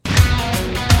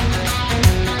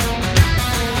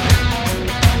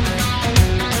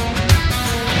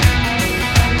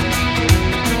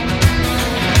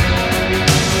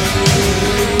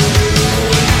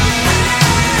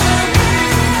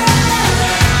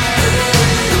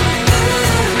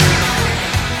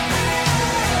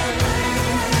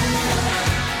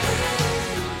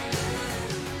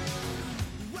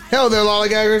Hello there,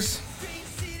 lollygaggers.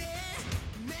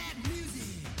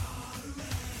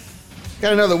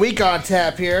 Got another week on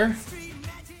tap here.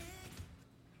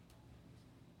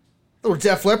 Little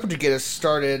Def Leppard to get us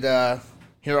started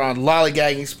here on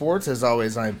Lollygagging Sports. As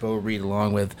always, I'm Bo Reed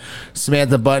along with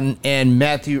Samantha Button and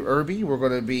Matthew Irby. We're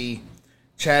going to be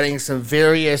chatting some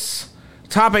various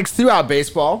topics throughout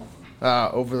baseball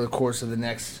over the course of the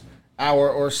next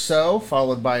hour or so,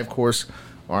 followed by, of course,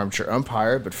 Armchair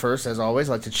Umpire. But first, as always,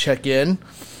 I'd like to check in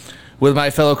with my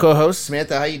fellow co-host.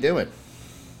 Samantha, how you doing?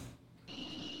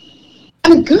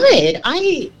 I'm good.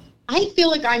 I feel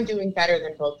like I'm doing better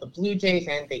than both the Blue Jays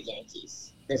and the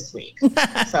Yankees this week.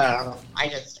 So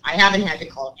I haven't had to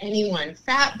call anyone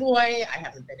fat boy. I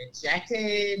haven't been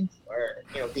ejected or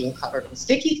being covered in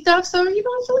sticky stuff. So I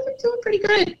feel like I'm doing pretty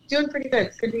good.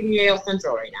 It's good to be the AL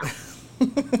Central right now.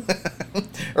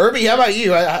 Irby, how about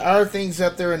you? How are things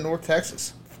up there in North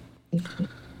Texas?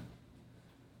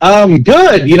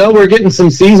 Good. We're getting some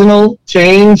seasonal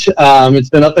change. It's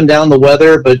been up and down the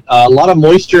weather, but a lot of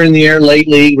moisture in the air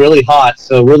lately, really hot,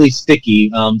 so really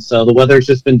sticky. So the weather's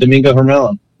just been Domingo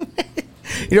Hermelin.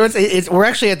 We're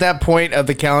actually at that point of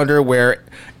the calendar where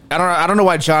I don't know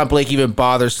why John Blake even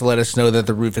bothers to let us know that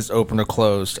the roof is open or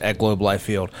closed at Globe Life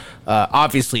Field.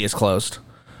 Obviously, it's closed,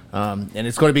 and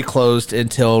it's going to be closed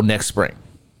until next spring.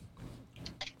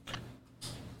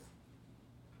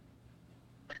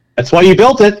 That's why you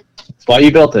built it.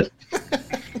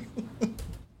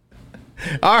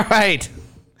 All right.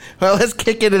 Well, let's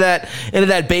kick into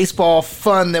that baseball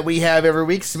fun that we have every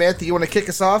week. Samantha, you want to kick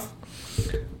us off?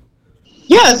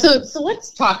 Yeah, so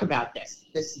let's talk about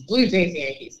this Blue Jays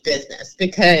Yankees business,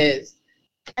 because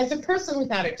as a person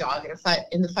without a dog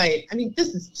in the fight,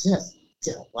 this is just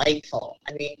delightful.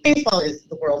 Baseball is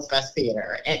the world's best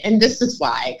theater, and this is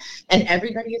why. And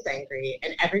everybody is angry,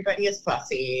 and everybody is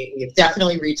fussy. We've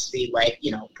definitely reached the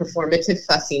performative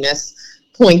fussiness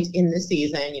point in the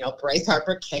season. Bryce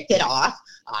Harper kicked it off.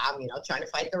 Trying to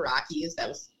fight the Rockies. That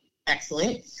was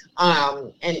excellent.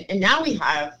 And now we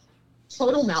have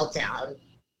total meltdown.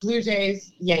 Blue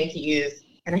Jays, Yankees,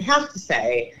 and I have to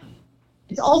say,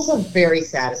 it's also very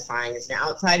satisfying as an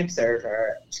outside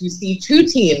observer to see two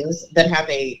teams that have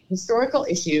a historical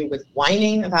issue with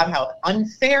whining about how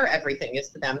unfair everything is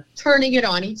to them, turning it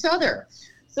on each other.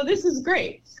 So this is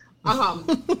great.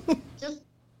 Just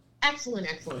excellent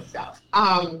stuff.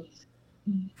 The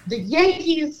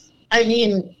Yankees, I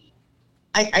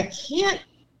can't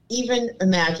even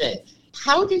imagine.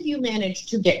 How did you manage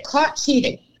to get caught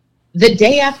cheating the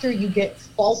day after you get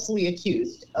falsely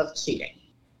accused of cheating?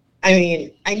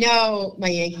 I know my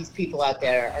Yankees people out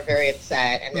there are very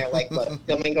upset, and they're like, look,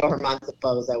 Domingo Herman's a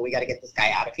bozo. We got to get this guy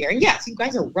out of here. And yes, you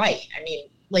guys are right.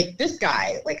 This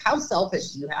guy, how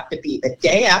selfish do you have to be the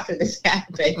day after this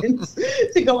happens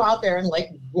to go out there and,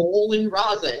 roll in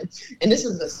rosin? And this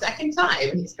is the second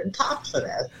time he's been topped for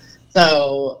this.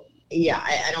 So, yeah,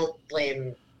 I don't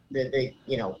blame the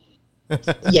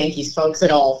Yankees folks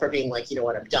at all for being like, you know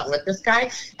what, I'm done with this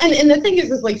guy. And the thing is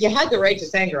you had the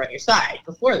righteous anger on your side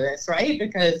before this, right?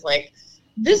 Because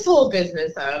this whole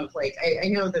business of I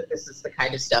know that this is the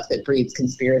kind of stuff that breeds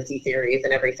conspiracy theories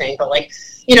and everything, but we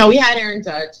had Aaron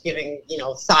Judge giving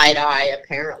side eye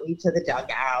apparently to the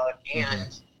dugout,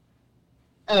 and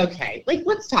okay,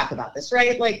 let's talk about this,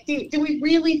 right? Do we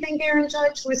really think Aaron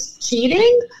Judge was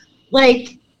cheating?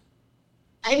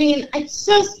 It's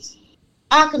just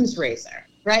Occam's razor,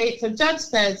 right? So Judge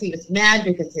says he was mad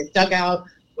because his dugout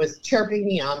was chirping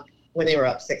the ump when they were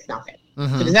up 6-0. So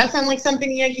does that sound like something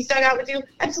the Yankees dugout would do?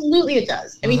 Absolutely it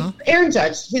does. Aaron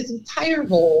Judge, his entire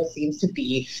role seems to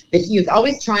be that he is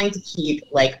always trying to keep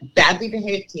badly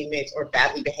behaved teammates or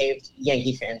badly behaved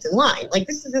Yankee fans in line.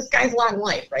 This guy's lot in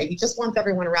life, right? He just wants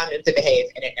everyone around him to behave,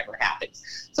 and it never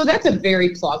happens. So that's a very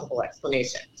plausible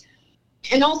explanation.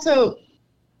 And also,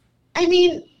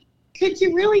 could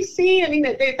you really see?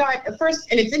 They thought at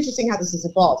first, and it's interesting how this has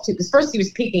evolved too, because first he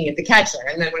was peeking at the catcher,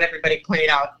 and then when everybody pointed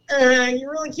out, you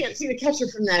really can't see the catcher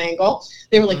from that angle,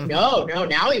 they were like, no,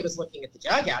 now he was looking at the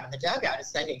dugout, and the dugout is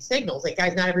sending signals.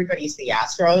 Guys, not everybody's the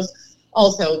Astros.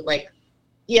 Also,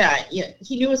 yeah,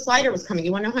 he knew a slider was coming.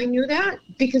 You want to know how he knew that?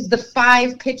 Because the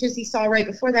 5 pitches he saw right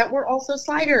before that were also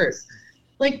sliders.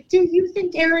 Do you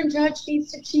think Aaron Judge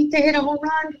needs to cheat to hit a home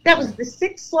run? That was the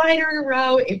 6th slider in a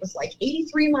row. It was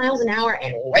 83 miles an hour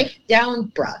and right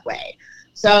down Broadway.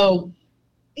 So,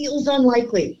 feels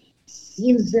unlikely.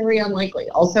 Seems very unlikely.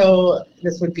 Also,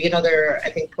 this would be another, I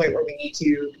think, point where we need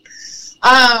to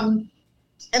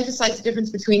emphasize the difference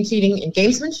between cheating and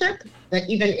gamesmanship. That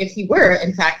even if he were,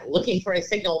 in fact, looking for a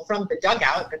signal from the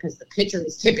dugout because the pitcher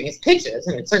was tipping his pitches,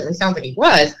 and it certainly sounds like he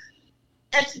was,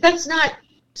 that's not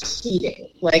cheating.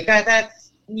 Like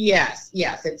that's yes.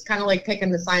 It's kind of like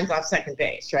picking the signs off second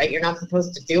base, right? You're not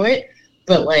supposed to do it,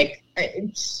 but like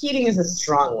cheating is a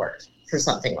strong word for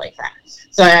something like that.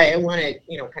 So I want to,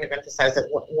 kind of emphasize that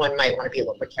one might want to be a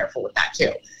little bit careful with that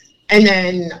too. And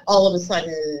then all of a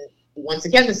sudden, once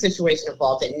again, the situation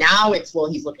evolved, and now it's,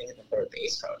 well, he's looking at the third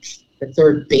base coach. The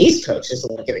third base coach is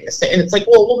the one giving this, and it's like,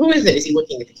 well, who is it? Is he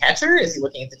looking at the catcher? Is he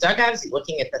looking at the dugout? Is he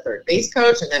looking at the third base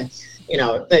coach? And then,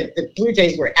 the Blue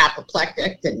Jays were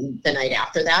apoplectic the night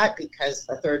after that because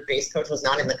the third base coach was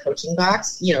not in the coaching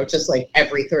box. Just like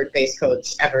every third base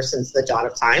coach ever since the dawn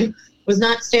of time was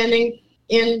not standing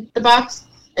in the box.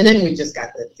 And then we just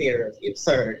got the theater of the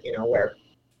absurd, where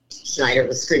Schneider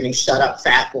was screaming, "Shut up,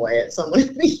 fat boy," at someone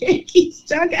in the Yankees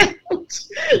dugout.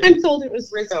 I'm told it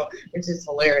was Rizzo, which is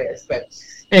hilarious. But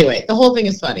anyway, the whole thing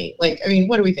is funny. Like, I mean,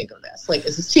 what do we think of this? Like,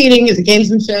 is this cheating? Is it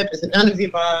gamesmanship? Is it none of the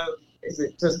above? Is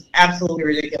it just absolutely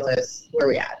ridiculous? Where are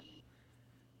we at?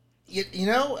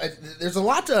 There's a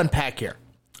lot to unpack here.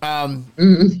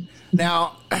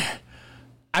 Now,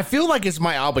 I feel like it's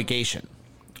my obligation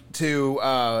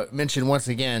to mention once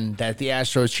again that the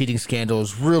Astros cheating scandal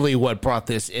is really what brought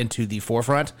this into the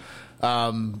forefront.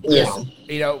 But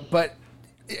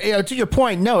to your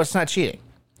point, no, it's not cheating.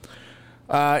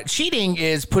 Cheating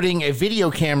is putting a video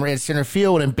camera in center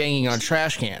field and banging on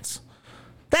trash cans.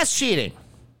 That's cheating.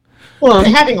 Well,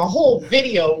 having a whole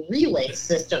video relay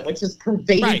system, which has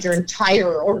pervaded your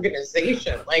entire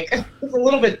organization. Like, it's a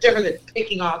little bit different than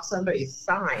picking off somebody's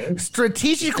sign.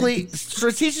 Strategically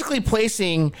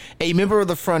placing a member of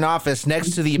the front office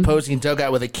next to the opposing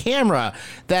dugout with a camera,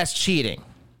 that's cheating.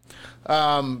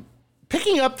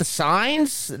 Picking up the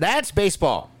signs, that's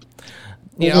baseball.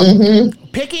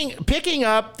 Picking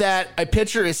up that a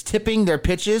pitcher is tipping their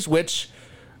pitches, which,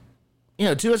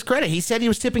 to his credit, he said he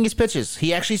was tipping his pitches.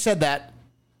 He actually said that.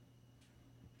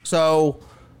 So,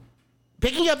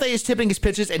 picking up that he's tipping his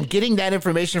pitches and getting that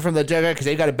information from the dugout because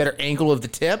they've got a better angle of the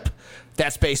tip,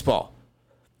 that's baseball.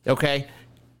 Okay?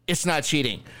 It's not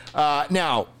cheating.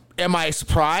 Now, am I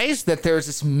surprised that there's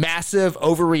this massive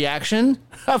overreaction?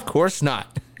 Of course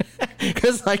not.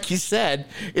 Because, like you said,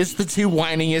 it's the two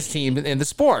whiningest teams in the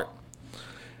sport.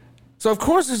 So of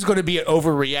course there's going to be an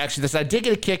overreaction. I did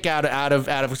get a kick out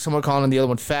of someone calling the other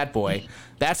one fat boy.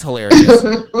 That's hilarious.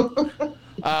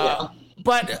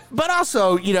 But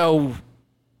also, the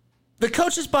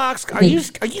coach's box. Are you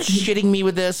shitting me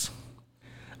with this?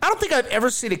 I don't think I've ever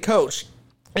seen a coach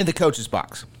in the coach's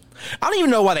box. I don't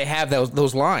even know why they have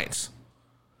those lines.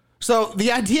 So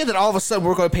the idea that all of a sudden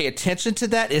we're going to pay attention to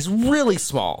that is really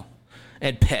small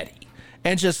and petty,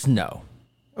 and just no.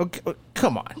 Okay,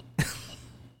 come on.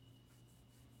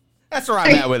 That's where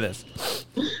I'm at with this.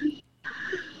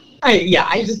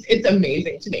 It's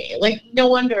amazing to me. Like, no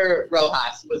wonder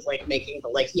Rojas was like making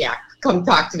the come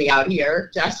talk to me out here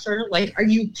gesture. Like, are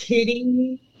you kidding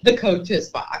me? The coach's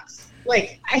box.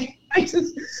 Like, I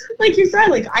just, like you said,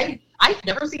 like I've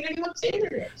never seen anyone say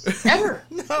it ever.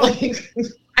 No. Like,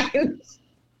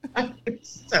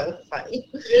 it's so funny.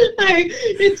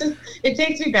 It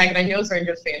takes me back, and I know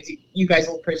Rangers fans, you guys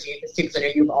will appreciate this too, because I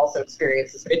know you've also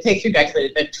experienced this, but it takes me back to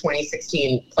the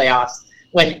 2016 playoffs,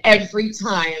 when every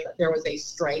time there was a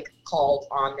strike called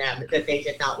on them that they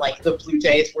did not like, the Blue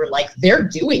Jays were like, they're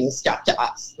doing stuff to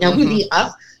us. Now, who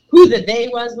the they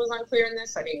was unclear in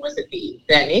this. I mean, was it the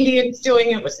then Indians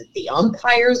doing it? Was it the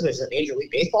umpires? Was it Major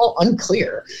League Baseball?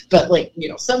 Unclear. But,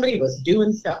 somebody was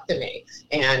doing stuff to me.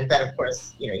 And then, of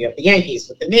course, you have the Yankees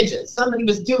with the midgets. Somebody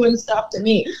was doing stuff to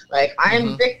me. Like, I am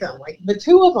a victim. Like, the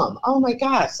two of them. Oh, my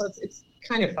gosh. So it's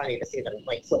kind of funny to see them,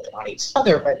 flipping on each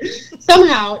other. But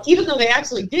somehow, even though they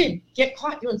actually did get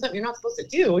caught doing something you're not supposed to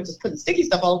do, which is putting sticky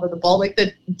stuff all over the ball, like,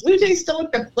 the Blue Jays still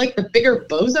look like the bigger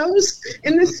bozos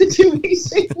in this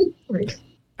situation.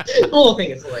 The whole thing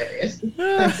is hilarious.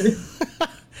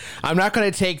 I'm not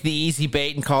going to take the easy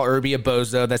bait and call Irby a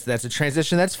bozo. That's a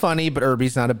transition. That's funny, but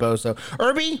Irby's not a bozo.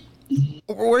 Irby,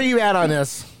 where are you at on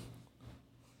this?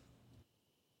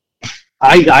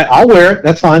 I'll wear it.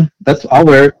 That's fine. I'll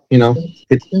wear it.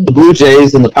 It's the Blue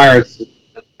Jays and the Pirates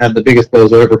have the biggest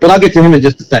bozo ever. But I'll get to him in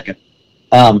just a second.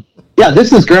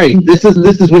 This is great. This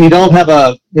is when you don't have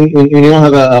a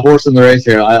horse in the race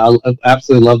here. I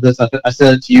absolutely love this. I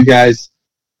said it to you guys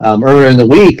earlier in the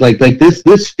week. Like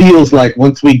this feels like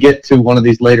once we get to one of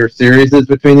these later series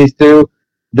between these two,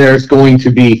 there's going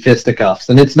to be fisticuffs,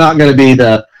 and it's not going to be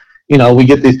we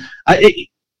get these.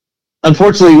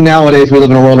 Unfortunately, nowadays we live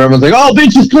in a world where everyone's like, "Oh,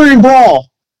 bench is clearing ball."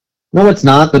 No, it's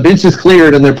not. The bench is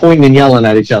cleared, and they're pointing and yelling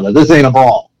at each other. This ain't a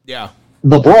ball. Yeah.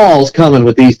 The brawl's coming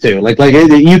with these two.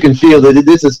 You can feel that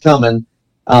this is coming,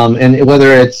 and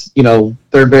whether it's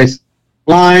third base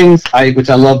lines, which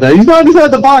I love that. He's not inside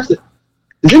the box.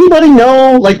 Does anybody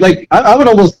know, I would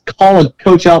almost call a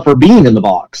coach out for being in the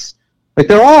box. Like,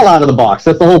 they're all out of the box.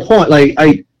 That's the whole point. Like,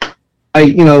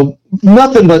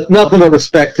 nothing but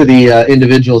respect to the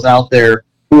individuals out there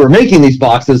who are making these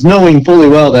boxes, knowing fully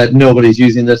well that nobody's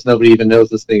using this, nobody even knows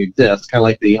this thing exists, kind of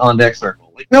like the on-deck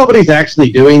circle. Like, nobody's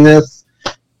actually doing this.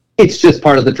 It's just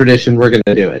part of the tradition. We're going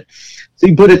to do it. So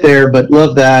you put it there, but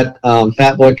love that.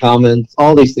 Fat Boy comments,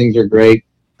 all these things are great.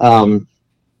 But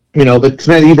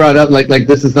Samantha, you brought up, like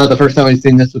this is not the first time I've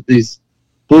seen this with these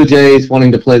Blue Jays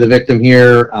wanting to play the victim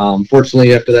here.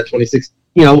 Fortunately, after that 2016,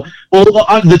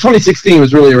 the 2016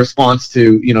 was really a response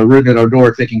to, Ruben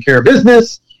Odor taking care of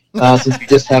business. Since we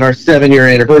just had our 7-year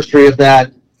anniversary of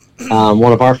that,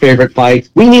 one of our favorite fights.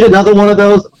 We need another one of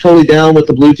those. Totally down with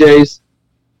the Blue Jays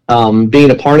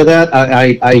being a part of that.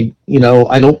 I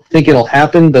don't think it'll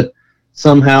happen, but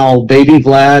somehow Baby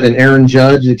Vlad and Aaron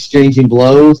Judge exchanging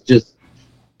blows just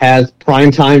has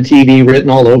primetime TV written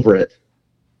all over it.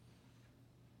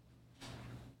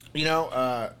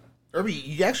 Irby,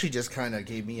 you actually just kind of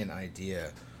gave me an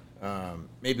idea.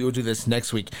 Maybe we'll do this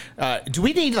next week. Do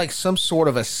we need some sort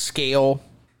of a scale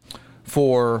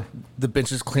for the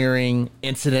benches clearing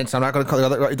incidents? I'm not going to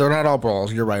call it. They're not all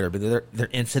brawls. You're right, but they're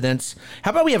incidents.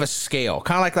 How about we have a scale,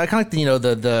 kind of like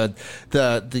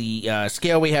the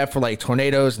scale we have for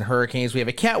tornadoes and hurricanes. We have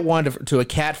a Cat 1 to a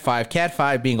Cat 5. Cat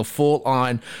 5 being a full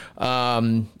on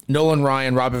Nolan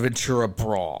Ryan, Robert Ventura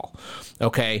brawl.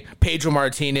 Okay, Pedro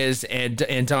Martinez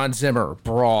and Don Zimmer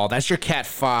brawl. That's your Cat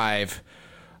 5.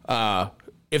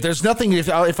 If there's nothing, if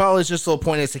I was just a little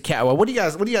point as a cat, well, what do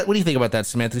you think about that,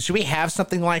 Samantha? Should we have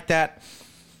something like that?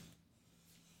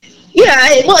 Yeah,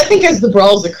 I think as the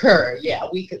brawls occur,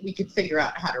 we could figure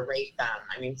out how to rate them.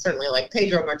 I mean, certainly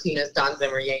Pedro Martinez, Don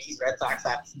Zimmer, Yankees, Red Sox.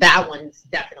 That one's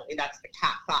definitely that's the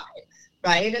Cat 5,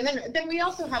 right? And then we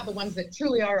also have the ones that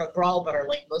truly are a brawl, but are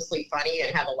mostly funny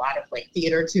and have a lot of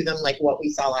theater to them, like what we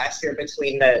saw last year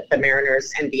between the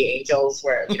Mariners and the Angels,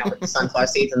 where with the sunflower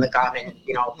seeds and the common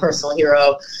personal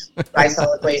hero,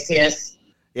 Raisel Iglesias.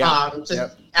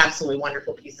 Absolutely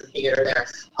wonderful piece of theater there.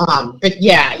 But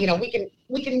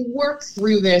we can work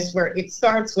through this where it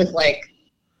starts with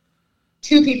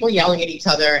two people yelling at each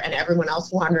other and everyone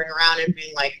else wandering around and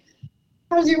being like,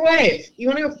 how's your wife? You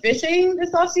want to go fishing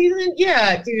this off season?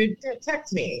 Yeah, dude,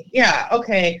 text me. Yeah,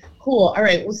 okay, cool. All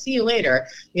right, we'll see you later.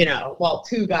 While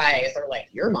two guys are like,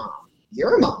 your mom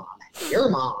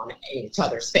in each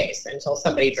other's face until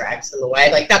somebody drags them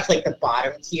away. That's the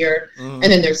bottom tier. And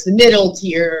then there's the middle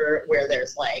tier where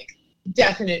there's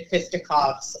definite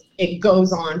fisticuffs. It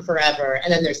goes on forever.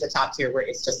 And then there's the top tier where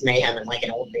it's just mayhem and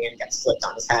an old man gets slipped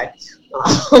on his head.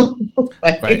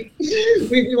 Right.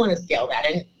 We want to scale that.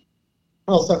 And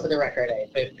also, for the record,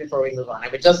 before we move on, I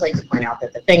would just like to point out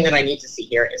that the thing that I need to see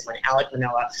here is when Alek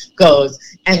Manoah goes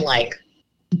and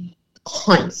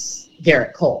hunts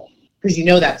Garrett Cole, because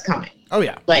that's coming. Oh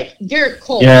yeah, Garrett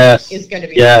Cole is going to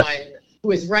be the one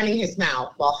who is running his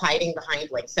mouth while hiding behind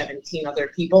 17 other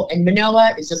people, and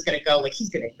Manoah is just going to go he's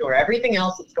going to ignore everything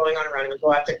else that's going on around him and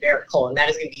go after Garrett Cole, and that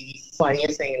is going to be the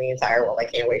funniest thing in the entire world. I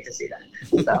can't wait to see that.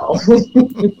 So.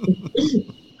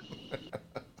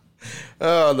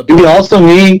 Do we also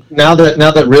need, now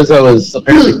that Rizzo is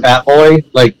apparently Fat Boy,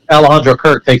 Alejandro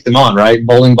Kirk takes him on, right?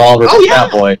 Bowling ball versus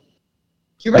Fat Boy.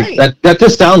 You're right. That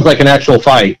just sounds like an actual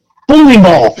fight. Bowling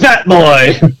ball, Fat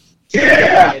Boy.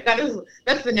 Yeah.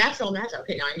 That's the natural match.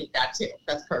 Okay, now I need that too.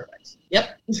 That's perfect.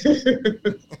 Yep.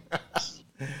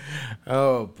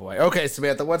 Oh boy. Okay,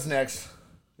 Samantha, what's next?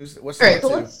 All right, so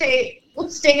let's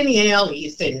stay in the AL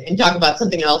East and talk about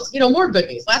something else. More good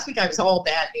news. Last week I was all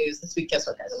bad news. This week, guess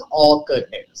what, guys? I'm all good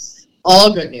news.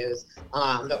 All good news.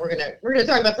 But we're gonna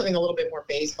talk about something a little bit more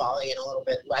baseball-y and a little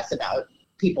bit less about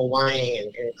people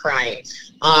whining and crying.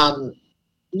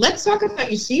 Let's talk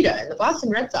about Yoshida and the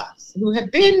Boston Red Sox, who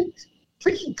have been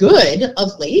pretty good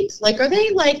of late. Are they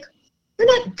they're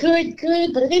not good,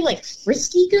 but are they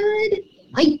frisky good?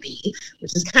 Might be,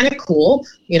 which is kind of cool.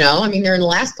 I mean, they're in the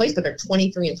last place, but they're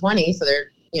 23-20, so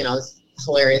they're this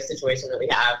hilarious situation that we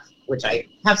have, which I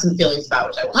have some feelings about,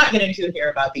 which I will not get into here,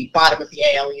 about the bottom of the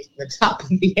AL East and the top of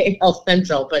the AL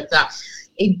Central. But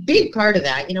a big part of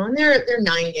that, and they're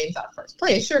 9 games out of first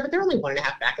place, sure, but they're only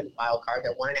 1.5 back of the wild card.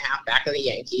 They're 1.5 back of the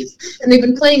Yankees, and they've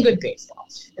been playing good baseball.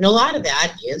 And a lot of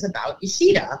that is about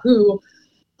Yoshida, who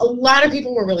a lot of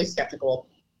people were really skeptical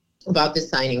about this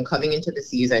signing coming into the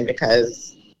season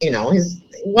because,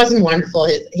 it wasn't wonderful.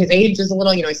 His age is a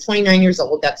little, he's 29 years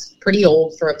old. That's pretty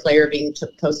old for a player being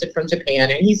posted from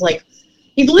Japan. And he's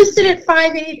He's listed at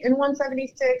 5'8" and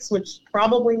 176, which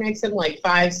probably makes him like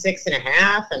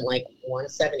 5'6.5" and like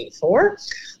 174.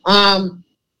 And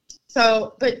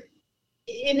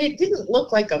it didn't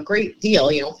look like a great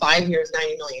deal, 5 years,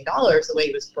 $90 million, the way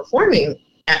he was performing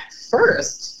at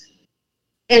first.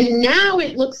 And now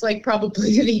it looks like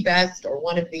probably the best or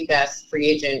one of the best free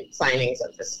agent signings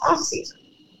of this offseason.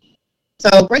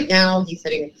 So right now he's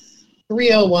hitting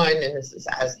 .301, and this is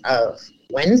as of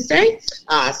Wednesday.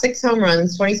 6 home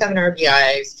runs, 27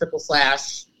 RBIs, triple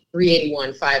slash,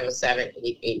 381, 507,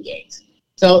 888.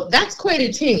 So that's quite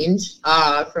a change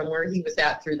from where he was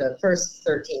at through the first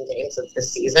 13 games of the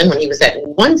season, when he was at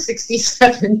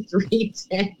 167,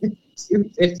 310,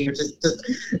 250, which is just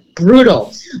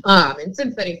brutal. And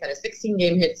since then, he's had a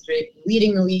 16-game hit streak,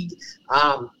 leading the league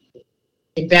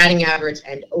in batting average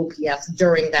and OPS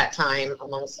during that time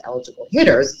amongst eligible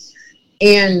hitters.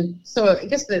 And so I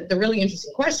guess the really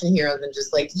interesting question here, other than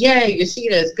just like, yay,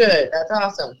 Yoshida is good, that's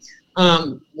awesome.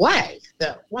 Why,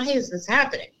 though? Why is this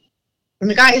happening? And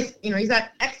the guy is, he's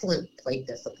got excellent plate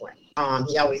discipline.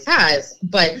 He always has,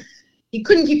 but he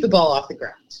couldn't keep the ball off the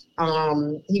ground.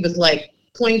 He was like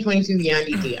 2022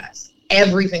 Yandy Diaz.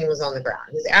 Everything was on the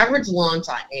ground. His average launch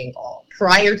angle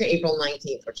prior to April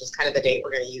 19th, which is kind of the date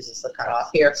we're going to use as the cutoff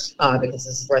here, because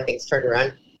this is where things turned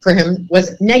around for him,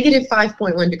 was negative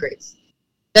 5.1 degrees.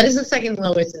 That is the second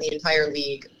lowest in the entire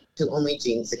league to only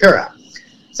Gene Segura.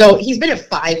 So he's been at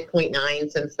 5.9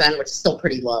 since then, which is still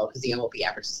pretty low because the MLB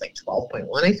average is like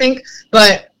 12.1, I think.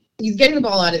 But he's getting the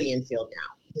ball out of the infield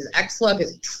now. His xLUG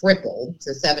has tripled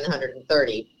to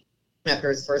 730 after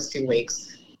his first 2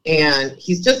 weeks. And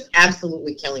he's just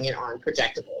absolutely killing it on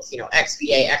projectables.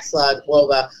 XVA, xLUG,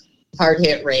 WOBA, hard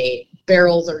hit rate,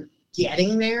 barrels are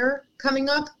getting there coming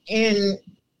up. And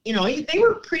they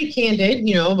were pretty candid,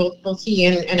 both he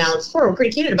and Alex Cora were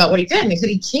pretty candid about what he did. And they said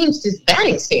he changed his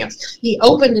batting stance. He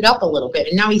opened it up a little bit,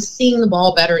 and now he's seeing the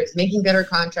ball better. He's making better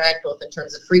contact, both in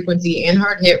terms of frequency and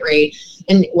hard hit rate.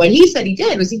 And what he said he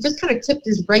did was he just kind of tipped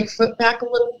his right foot back a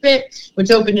little bit,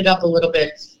 which opened it up a little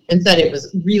bit, and said it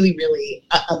was really, really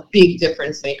a big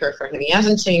difference maker for him. He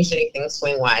hasn't changed anything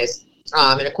swing-wise.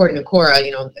 And according to Cora,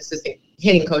 assistant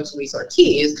hitting coach Luis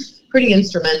Ortiz, pretty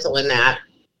instrumental in that.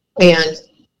 And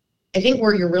I think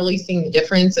where you're really seeing the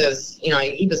difference is,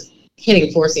 he was hitting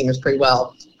 4-seamers pretty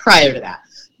well prior to that.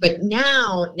 But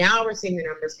now we're seeing the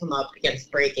numbers come up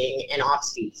against breaking and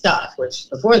off-speed stuff, which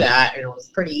before that, it was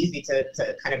pretty easy to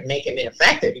kind of make him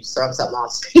ineffective. You just throw him something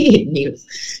off speed, and he was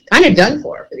kind of done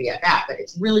for the at-bat. But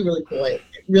it's really, really cool. I'm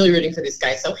really rooting for this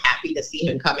guy. So happy to see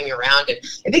him coming around. And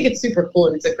I think it's super cool,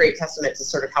 and it's a great testament to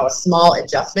sort of how a small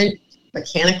adjustment,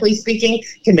 mechanically speaking,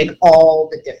 can make all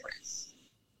the difference.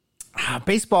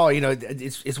 Baseball,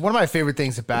 it's one of my favorite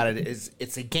things about it is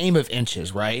it's a game of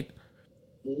inches, right?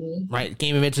 Mm-hmm. Right,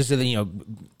 game of inches,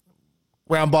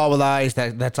 round ball with eyes,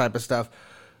 that type of stuff.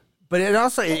 But it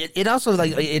also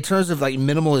like in terms of like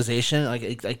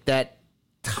minimalization, like that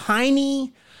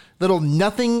tiny little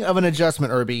nothing of an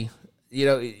adjustment, Irby.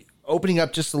 Opening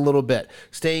up just a little bit,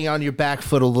 staying on your back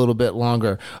foot a little bit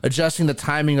longer, adjusting the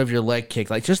timing of your leg kick,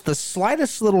 like just the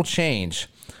slightest little change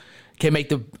can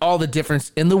make all the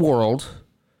difference in the world.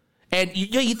 And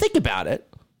you think about it.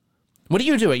 What are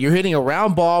you doing? You're hitting a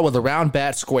round ball with a round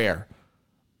bat square.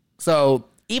 So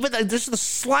even just the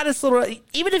slightest little,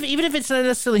 even if it's not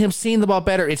necessarily him seeing the ball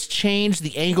better, it's changed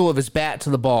the angle of his bat to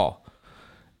the ball,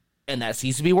 and that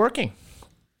seems to be working.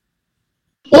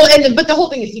 Well, but the whole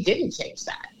thing is he didn't change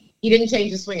that. He didn't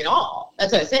change his swing at all.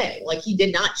 That's what I'm saying. Like, he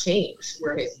did not change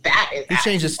where his bat is. He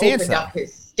changed his stance. Opened up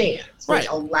his stance, which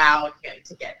allowed him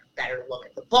to get a better look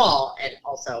at the ball and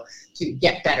also to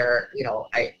get better,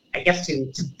 I guess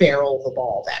to barrel the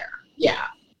ball better. Yeah.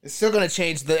 It's still going to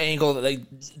change the angle that they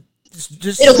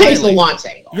just it'll change the launch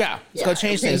angle. Yeah. It's going to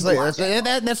change things later.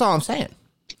 That's all I'm saying.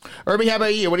 Irby, how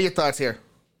about you? What are your thoughts here?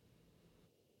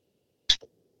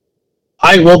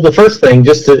 The first thing,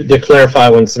 just to clarify,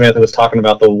 when Samantha was talking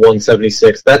about the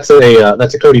 176, that's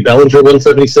a Cody Bellinger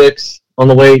 176 on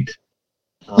the weight.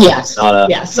 Yes. Not a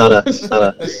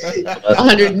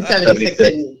 176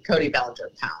 in Cody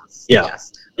Bellinger pounds. Yeah.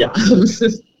 Yes. Yeah.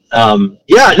 This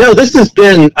has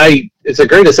been, it's a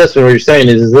great assessment. What you're saying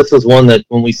is this was one that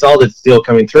when we saw this deal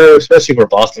coming through, especially where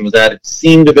Boston was at, it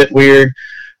seemed a bit weird.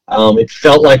 It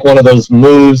felt like one of those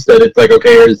moves that it's like,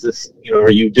 okay, is this,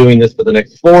 are you doing this for the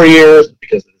next 4 years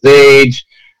because of his age?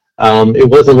 It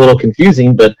was a little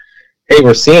confusing, but hey,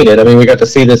 we're seeing it. I mean, we got to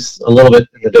see this a little bit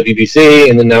in the WBC,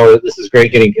 and then now this is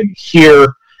great getting him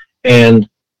here. And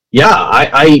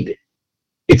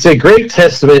it's a great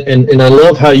testament, and I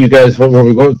love how you guys, when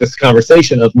we're going with this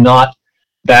conversation of not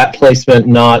bat placement,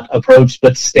 not approach,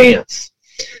 but stance.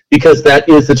 because that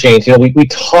is the change. We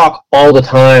talk all the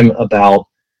time about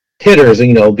hitters,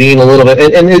 being a little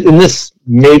bit, and this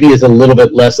maybe is a little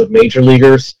bit less of major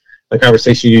leaguers, a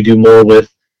conversation you do more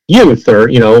with youth, or,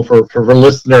 for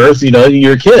listeners,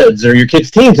 your kids or your kids'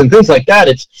 teams and things like that.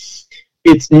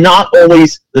 It's not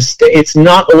always it's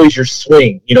not always your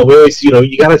swing. We always,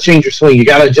 you got to change your swing. You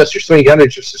got to adjust your swing. You got to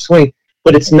adjust your swing.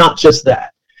 But it's not just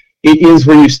that. It is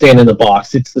where you stand in the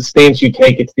box. It's the stance you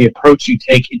take. It's the approach you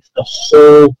take. It's the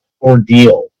whole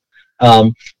ordeal.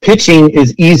 Pitching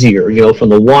is easier, from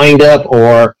the windup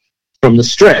or from the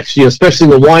stretch. Especially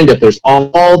in the windup, there's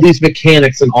all these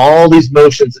mechanics and all these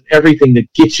motions and everything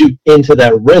that gets you into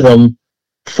that rhythm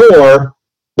for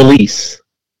release.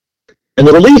 And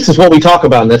the release is what we talk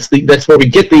about, and that's where we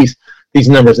get these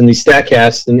numbers and these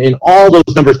StatCasts and all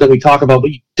those numbers that we talk about.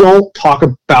 But you don't talk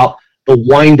about the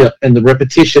windup and the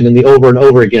repetition and the over and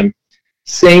over again.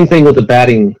 Same thing with the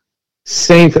batting.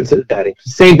 Same thing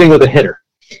with the hitter.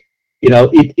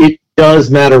 It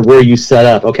does matter where you set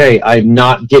up. Okay, I'm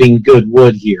not getting good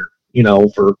wood here.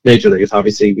 For major leagues,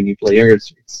 obviously when you play here,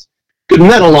 it's good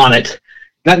metal on it.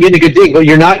 Not getting a good ding, but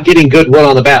you're not getting good wood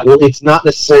on the bat. Well, it's not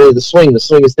necessarily the swing. The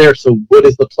swing is there. So what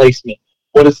is the placement?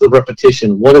 What is the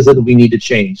repetition? What is it that we need to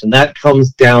change? And that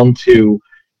comes down to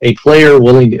a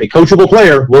coachable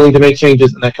player willing to make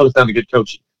changes, and that comes down to good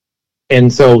coaching.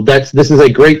 And so this is a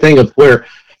great thing of where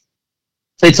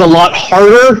it's a lot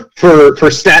harder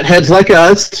for stat heads like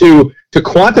us to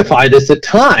quantify this at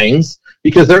times,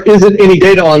 because there isn't any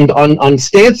data on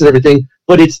stance and everything,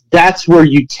 but that's where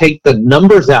you take the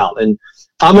numbers out. And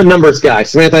I'm a numbers guy.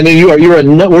 Samantha, I know you are.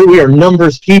 We are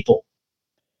numbers people.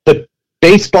 But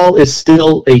baseball is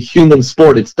still a human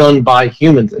sport. It's done by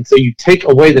humans. And so you take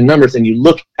away the numbers and you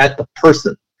look at the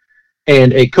person.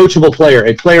 And a coachable player,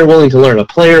 a player willing to learn, a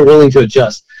player willing to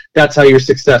adjust, that's how you're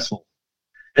successful.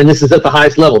 And this is at the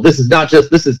highest level. This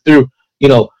is through,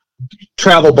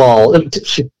 travel ball,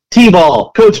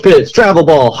 T-ball, coach pitch, travel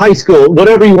ball, high school,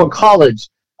 whatever you want, college,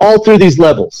 all through these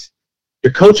levels.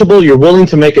 You're coachable, you're willing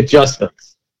to make adjustments.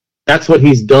 That's what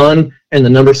he's done, and the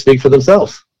numbers speak for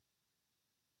themselves.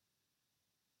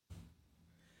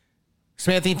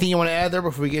 Samantha, anything you want to add there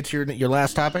before we get to your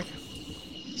last topic?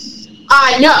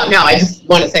 No. I just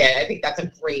want to say I think that's a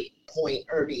great point,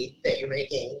 Irby, that you're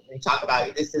making. When you talk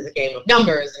about this is a game of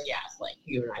numbers, and yes, like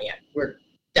you and I, we're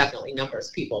definitely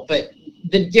numbers people. But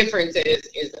the difference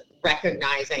is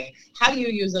recognizing how do you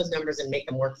use those numbers and make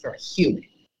them work for a human,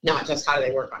 not just how do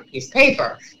they work on a piece of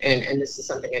paper. And this is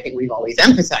something I think we've always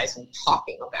emphasized when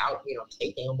talking about,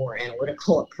 taking a more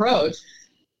analytical approach.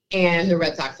 And the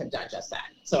Red Sox have done just that.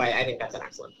 So I think that's an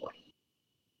excellent point.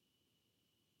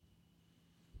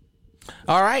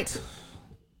 All right.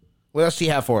 What else do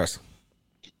you have for us?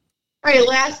 All right,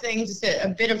 last thing, just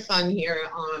a bit of fun here.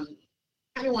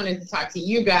 Kind of wanted to talk to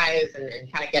you guys and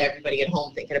kind of get everybody at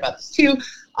home thinking about this too.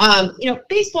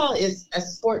 Baseball is a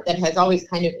sport that has always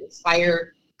kind of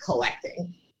inspired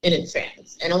collecting in its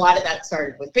fans. And a lot of that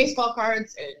started with baseball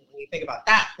cards. And when you think about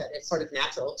that it's sort of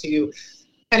natural to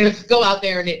kind of go out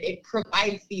there, and it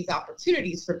provides these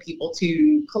opportunities for people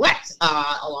to collect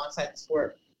alongside the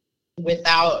sport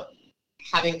without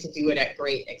having to do it at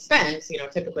great expense.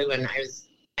 Typically when I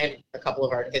have a couple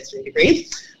of art history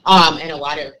degrees, and a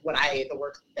lot of the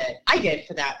work that I did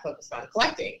for that focused on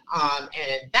collecting.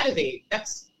 And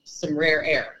that's some rare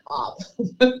air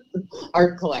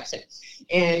art collection.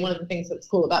 And one of the things that's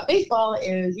cool about baseball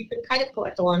is you can kind of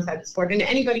collect alongside the sport, and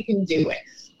anybody can do it.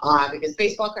 Because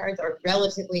baseball cards are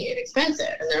relatively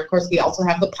inexpensive. And then, of course, we also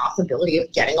have the possibility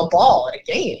of getting a ball at a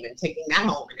game and taking that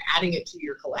home and adding it to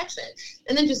your collection.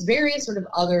 And then just various sort of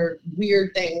other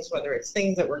weird things, whether it's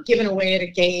things that were given away at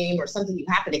a game or something you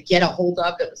happen to get a hold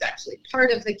of that was actually part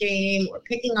of the game, or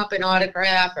picking up an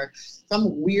autograph, or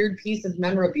some weird piece of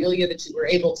memorabilia that you were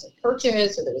able to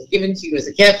purchase or that was given to you as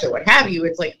a gift or what have you.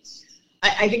 It's like,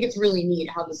 I think it's really neat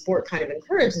how the sport kind of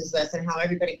encourages this, and how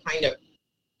everybody kind of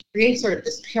create sort of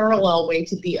this parallel way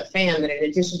to be a fan, that in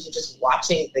addition to just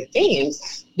watching the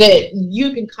games, that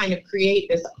you can kind of create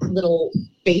this little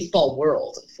baseball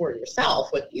world for yourself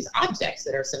with these objects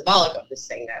that are symbolic of this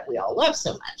thing that we all love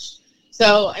so much.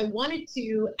 So I wanted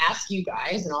to ask you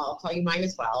guys, and I'll tell you mine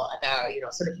as well,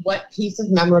 about, sort of what piece of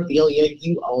memorabilia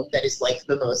you own that is like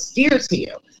the most dear to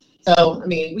you. So, I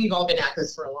mean, we've all been at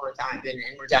this for a long time, and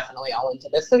we're definitely all into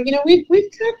this. So, we've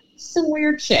got some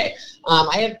weird shit.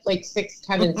 I have like 6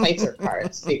 Kevin Seitzer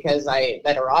cards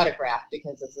that are autographed,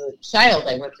 because as a child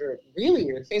I went through a really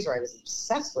weird phase where I was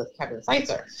obsessed with Kevin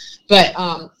Seitzer. But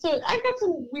so I've got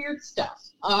some weird stuff.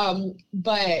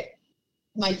 But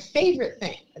my favorite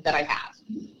thing that I have,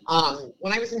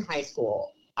 when I was in high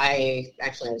school, I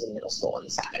was in middle school when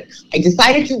this happened. I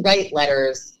decided to write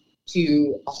letters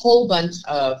to a whole bunch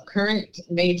of current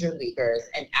major leaguers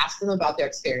and ask them about their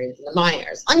experience in the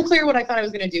minors. Unclear what I thought I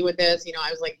was going to do with this.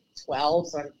 I was like 12,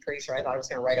 so I'm pretty sure I thought I was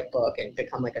going to write a book and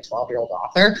become like a 12-year-old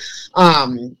author.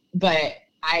 But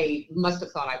I must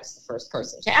have thought I was the first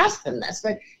person to ask them this.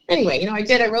 But anyway, I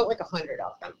did. I wrote like 100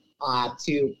 of them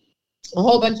to a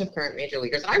whole bunch of current major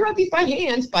leaguers. And I wrote these by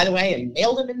hand, by the way, and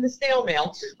mailed them in the snail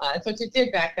mail. That's what you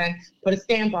did back then. Put a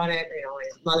stamp on it.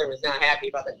 His mother was not happy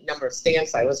about the number of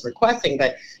stamps I was requesting,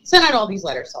 but sent out all these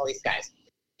letters to all these guys.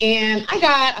 And I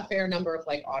got a fair number of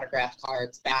like autographed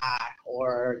cards back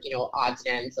or, odds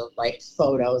and ends of like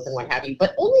photos and what have you.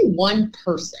 But only one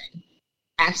person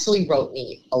actually wrote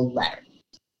me a letter.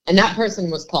 And that person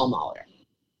was Paul Molitor.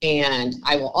 And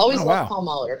I will always love Paul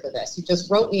Molitor for this. He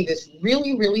just wrote me this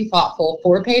really, really thoughtful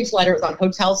 4-page letter. It was on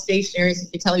hotel stationery, so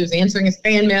you could tell he was answering his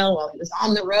fan mail while he was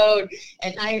on the road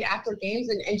at night after games,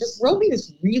 and just wrote me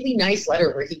this really nice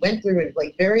letter where he went through and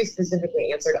like very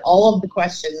specifically answered all of the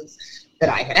questions that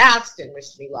I had asked and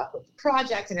wished me luck with the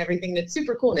project and everything. That's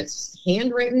super cool, and it's just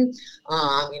handwritten.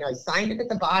 He signed it at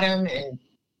the bottom, and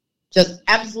just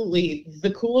absolutely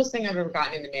the coolest thing I've ever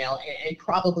gotten in the mail, and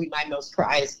probably my most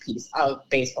prized piece of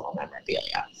baseball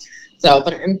memorabilia. So,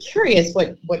 but I'm curious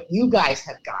what you guys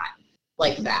have got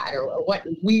like that, or what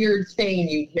weird thing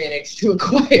you've managed to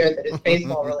acquire that is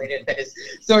baseball related, that is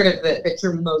sort of that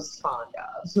you're most fond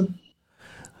of.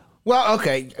 Well,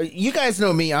 okay, you guys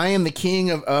know me. I am the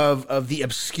king of the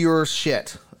obscure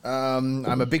shit. I'm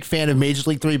a big fan of Major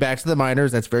League 3 back to the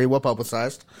minors. That's very well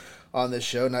publicized on this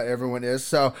show. Not everyone is.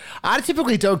 So I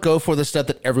typically don't go for the stuff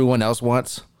that everyone else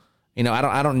wants.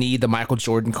 I don't need the Michael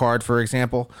Jordan card, for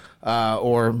example,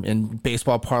 or in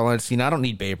baseball parlance, I don't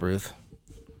need Babe Ruth.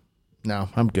 No,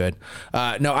 I'm good.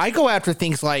 No, I go after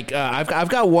things like I've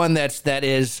got one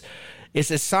it's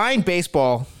a signed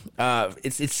baseball.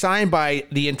 It's signed by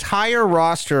the entire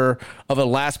roster of a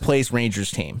last place Rangers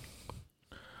team.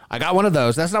 I got one of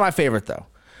those. That's not my favorite though.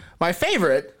 My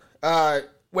favorite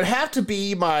would have to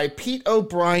be my Pete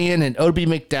O'Brien and Odie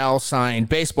McDowell signed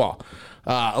baseball.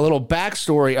 A little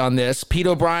backstory on this. Pete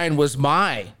O'Brien was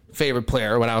my favorite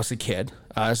player when I was a kid,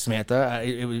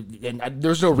 Samantha.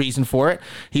 There's no reason for it.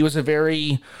 He was a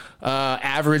very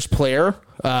average player.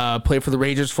 Played for the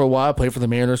Rangers for a while, played for the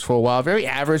Mariners for a while. Very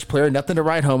average player, nothing to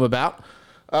write home about.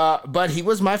 But he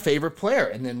was my favorite player.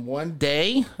 And then one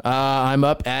day, I'm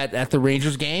up at the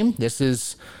Rangers game. This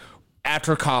is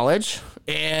after college,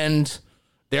 and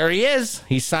there he is.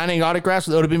 He's signing autographs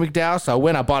with Odie McDowell. So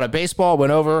I bought a baseball,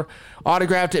 went over,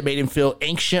 autographed it, made him feel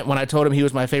ancient when I told him he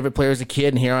was my favorite player as a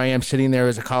kid, and here I am sitting there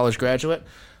as a college graduate.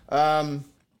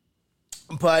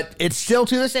 But it's still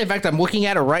to this day. In fact, I'm looking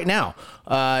at it right now.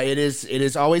 It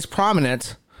is always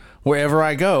prominent wherever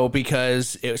I go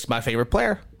because it's my favorite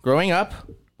player. Growing up,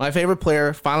 my favorite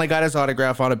player finally got his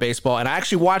autograph on a baseball, and I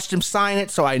actually watched him sign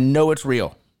it, so I know it's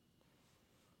real.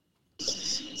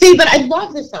 See, but I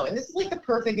love this, though, and this is like the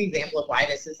perfect example of why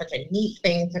this is such a neat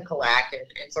thing to collect and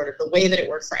sort of the way that it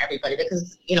works for everybody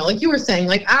because, like you were saying,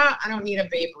 like, I don't need a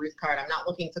Babe Ruth card. I'm not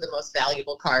looking for the most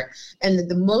valuable card. And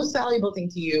the most valuable thing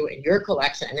to you in your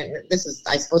collection, and this is,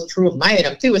 I suppose, true of my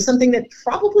item, too, is something that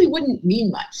probably wouldn't mean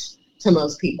much to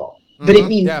most people. But it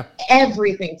means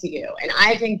everything to you. And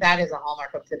I think that is a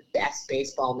hallmark of the best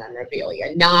baseball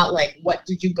memorabilia. Not like, what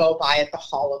did you go buy at the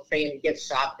Hall of Fame gift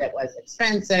shop that was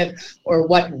expensive? Or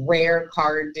what rare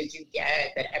card did you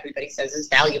get that everybody says is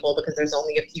valuable because there's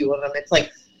only a few of them? It's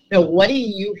like, what do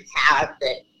you have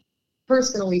that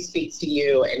personally speaks to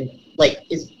you and, like,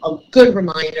 is a good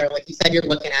reminder? Like you said, you're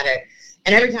looking at it.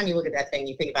 And every time you look at that thing,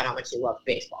 you think about how much you love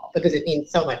baseball because it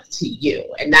means so much to you.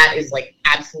 And that is, like,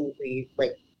 absolutely,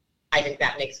 like, I think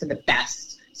that makes for the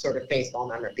best sort of baseball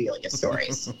memorabilia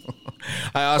stories.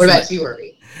 What about you,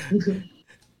 Irby?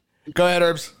 Go ahead,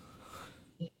 Herbs.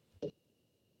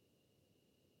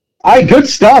 All right, good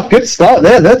stuff.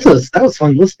 That was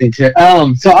fun listening to.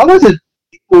 So I wasn't,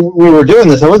 when we were doing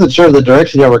this, I wasn't sure the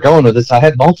direction y'all were going with this. I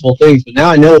had multiple things, but now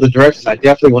I know the direction I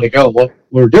definitely want to go. What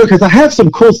we're doing, because I have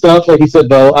some cool stuff, like you said,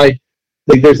 Bo. I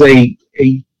think there's a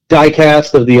die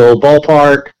cast of the old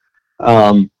ballpark.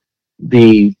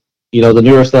 The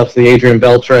newer stuff's the Adrian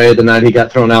Beltre, the night he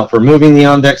got thrown out for moving the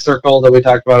on-deck circle that we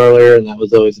talked about earlier, and that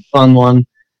was always a fun one.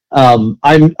 I'm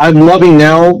loving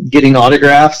now getting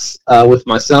autographs with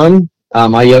my son.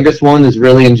 My youngest one is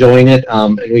really enjoying it,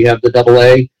 and we have the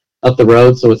AA up the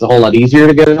road, so it's a whole lot easier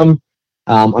to get them.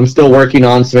 I'm still working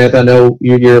on, Samantha, I know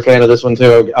you're a fan of this one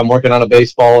too. I'm working on a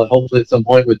baseball, hopefully at some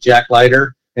point with Jack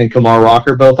Leiter and Kumar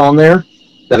Rocker both on there.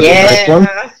 That'll be a nice one.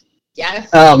 Yes.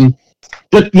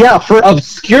 But yeah, for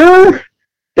obscure,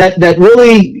 that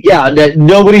really, that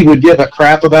nobody would give a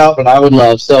crap about, but I would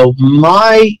love. So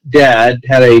my dad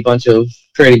had a bunch of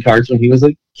trading cards when he was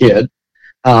a kid,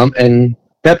 and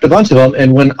kept a bunch of them.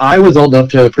 And when I was old enough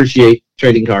to appreciate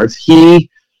trading cards, he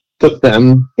took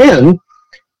them in,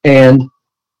 and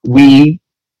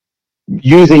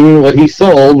using what he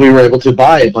sold, we were able to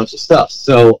buy a bunch of stuff.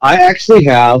 So I actually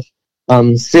have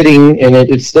sitting, and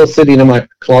it's still sitting in my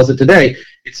closet today.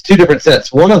 It's two different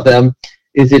sets. One of them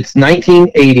is it's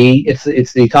 1980.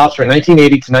 It's the Topps from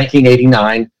 1980 to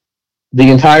 1989. The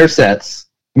entire set's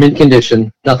mint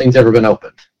condition. Nothing's ever been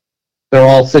opened. They're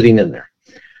all sitting in there.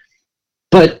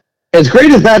 But as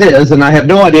great as that is, and I have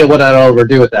no idea what I'll ever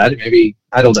do with that. Maybe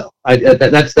I don't know.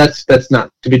 That's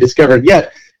not to be discovered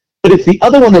yet. But it's the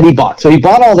other one that he bought. So he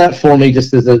bought all that for me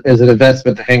just as an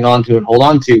investment to hang on to and hold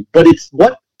on to. But it's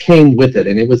what came with it,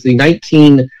 and it was the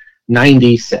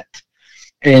 1990 set.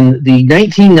 And the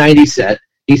 1990 set,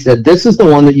 he said, this is the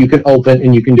one that you can open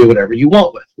and you can do whatever you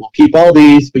want with. We'll keep all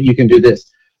these, but you can do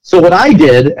this. So what I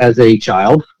did as a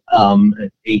child,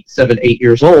 7, 8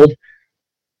 years old,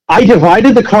 I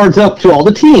divided the cards up to all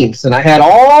the teams, and I had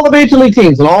all the Major League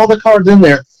teams and all the cards in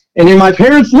there. And in my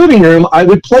parents' living room, I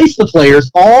would place the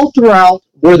players all throughout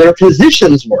where their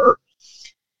positions were,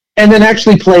 and then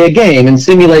actually play a game and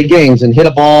simulate games and hit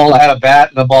a ball. I had a bat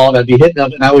and a ball, and I'd be hitting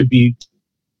them, and I would be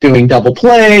doing double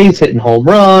plays, hitting home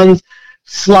runs,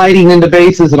 sliding into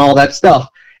bases, and all that stuff.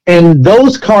 And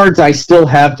those cards I still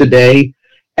have today,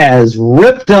 as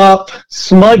ripped up,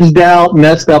 smudged out,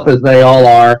 messed up as they all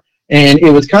are. And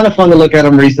it was kind of fun to look at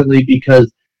them recently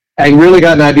because I really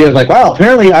got an idea of like, wow,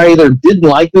 apparently I either didn't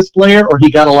like this player or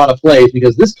he got a lot of plays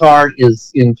because this card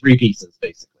is in 3 pieces,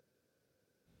 basically.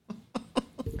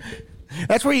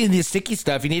 That's where you need the sticky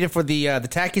stuff. You need it for the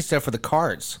tacky stuff for the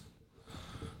cards.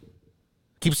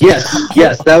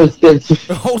 Yes, that was good.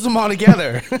 Holds them all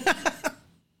together.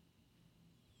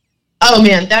 Oh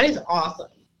man, that is awesome.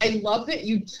 I love that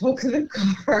you took the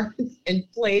cards and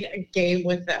played a game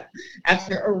with them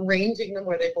after arranging them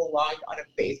where they belonged on a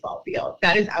baseball field.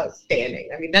 That is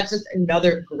outstanding. I mean, that's just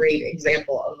another great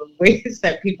example of the ways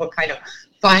that people kind of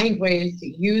find ways to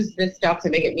use this stuff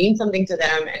to make it mean something to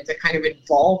them and to kind of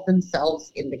involve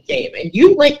themselves in the game. And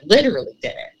you, like, literally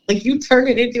did it. Like, you turned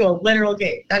it into a literal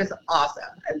game. That is awesome.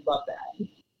 I love that.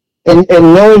 And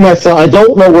knowing myself, I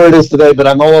don't know where it is today, but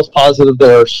I'm almost positive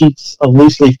there are sheets of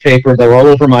loose leaf paper that were all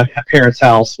over my parents'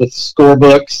 house with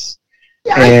scorebooks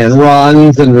and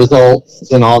runs and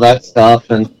results and all that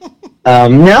stuff. And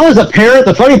now as a parent,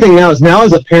 the funny thing now is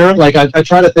as a parent, like I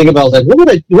try to think about, like, what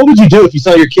would you do if you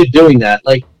saw your kid doing that?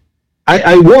 Like,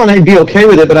 I'd be okay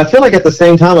with it, but I feel like at the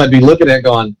same time I'd be looking at it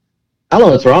going, I don't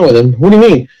know what's wrong with him. What do you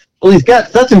mean? Well, he's got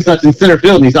such and such in center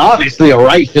field, and he's obviously a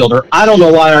right fielder. I don't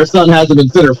know why our son has him in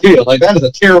center field. Like, that is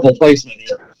a terrible placement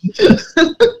here.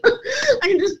 I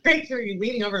can just picture you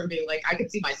leaning over and being like, I could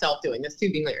see myself doing this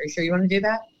too, being like, are you sure you want to do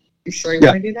that? Are you sure you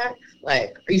want to do that?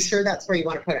 Like, are you sure that's where you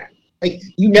want to put him? Like,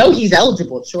 you know he's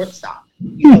eligible at shortstop.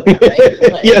 You know that, right?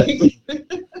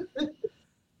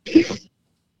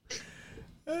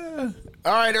 Like,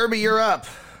 all right, Irby, you're up.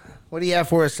 What do you have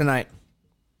for us tonight?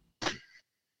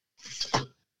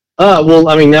 Well,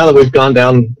 I mean, now that we've gone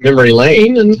down memory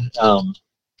lane, and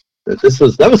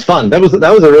that was fun. That was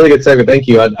a really good segment. Thank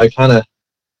you. I kind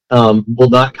of will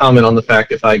not comment on the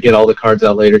fact if I get all the cards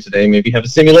out later today. Maybe have a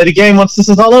simulated game once this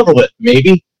is all over with.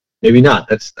 Maybe not.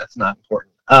 That's not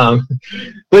important.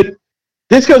 But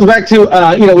this goes back to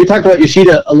we talked about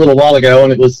Yoshida a little while ago,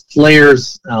 and it was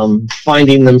players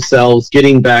finding themselves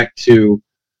getting back to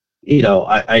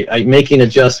making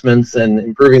adjustments and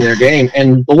improving their game.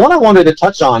 And the one I wanted to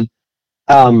touch on,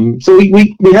 so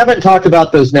we haven't talked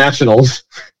about those Nationals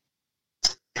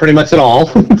pretty much at all,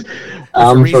 for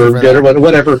good or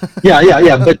whatever.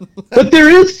 Yeah. But there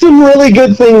is some really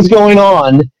good things going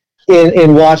on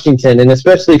in Washington, and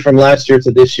especially from last year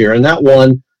to this year. And that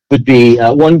one would be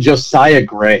one Josiah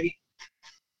Gray.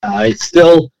 It's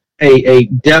still a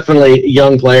definitely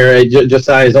young player.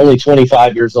 Josiah is only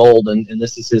 25 years old, and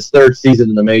this is his 3rd season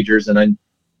in the majors, and I'm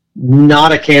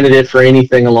not a candidate for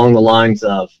anything along the lines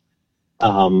of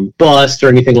bust or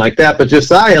anything like that. But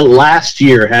Josiah last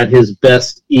year had his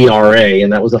best ERA,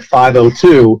 and that was a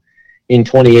 5.02 in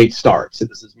 28 starts. It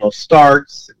was his most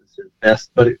starts. It was his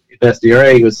best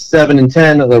ERA. He was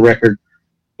 7-10 of the record.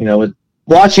 With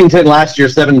Washington last year,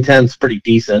 7-10 is pretty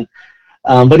decent.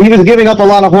 But he was giving up a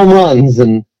lot of home runs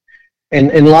and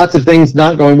lots of things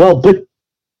not going well. But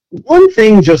one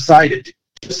thing Josiah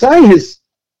has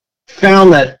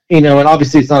found that, and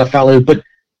obviously it's not a foul, but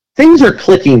things are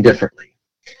clicking differently.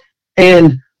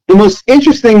 And the most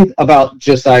interesting about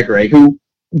Josiah Gray, who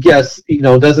yes,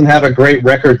 doesn't have a great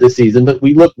record this season, but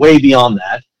we look way beyond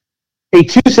that. A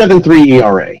 2.73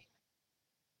 ERA.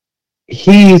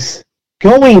 He's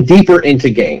going deeper into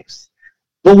games.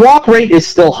 The walk rate is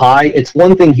still high. It's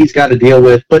one thing he's got to deal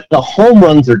with, but the home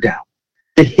runs are down.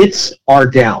 The hits are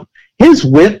down. His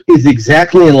whip is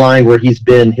exactly in line where he's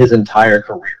been his entire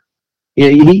career.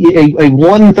 A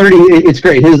 130, it's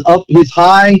great. His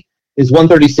high is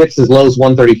 136, his low is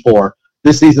 134.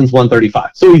 This season's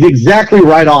 135. So he's exactly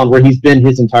right on where he's been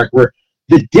his entire career.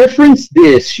 The difference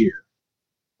this year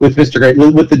with Mr. Gray,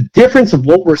 with the difference of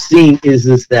what we're seeing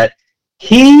is that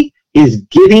he is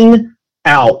getting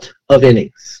out of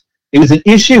innings. It was an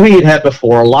issue he had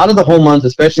before. A lot of the home runs,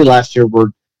 especially last year,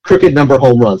 were crooked number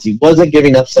home runs. He wasn't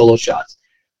giving up solo shots.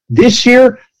 This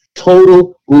year,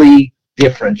 totally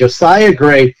different. Josiah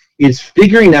Gray is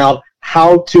figuring out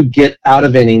how to get out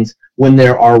of innings when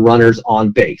there are runners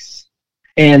on base.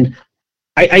 And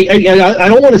I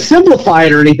don't want to simplify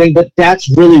it or anything, but that's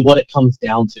really what it comes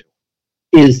down to.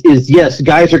 Is yes,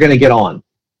 guys are going to get on.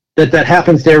 That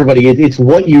happens to everybody. It's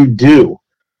what you do.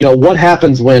 What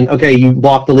happens when, okay, you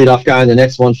walk the leadoff guy and the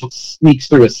next one sneaks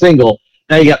through a single.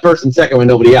 Now you got first and second with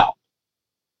nobody out.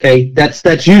 Okay,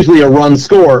 that's usually a run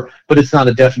score, but it's not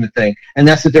a definite thing. And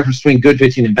that's the difference between good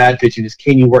pitching and bad pitching is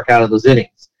can you work out of those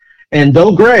innings? And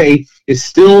though Gray is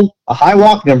still a high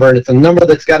walk number, and it's a number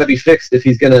that's got to be fixed if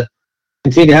he's going to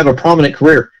continue to have a prominent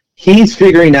career, he's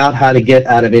figuring out how to get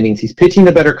out of innings. He's pitching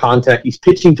to better contact. He's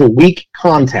pitching to weak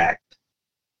contact.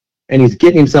 And he's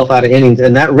getting himself out of innings.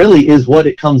 And that really is what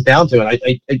it comes down to.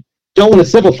 And I don't want to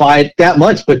simplify it that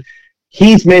much, but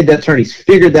he's made that turn. He's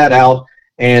figured that out.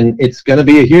 And it's going to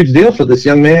be a huge deal for this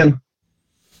young man.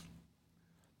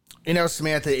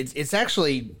 Samantha, it's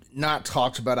actually not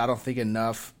talked about, I don't think,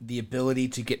 enough, the ability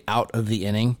to get out of the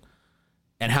inning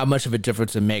and how much of a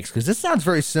difference it makes. Because this sounds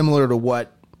very similar to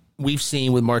what we've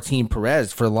seen with Martin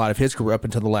Perez for a lot of his career up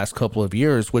until the last couple of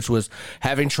years, which was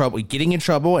having trouble, getting in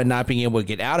trouble and not being able to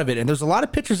get out of it. And there's a lot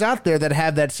of pitchers out there that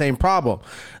have that same problem.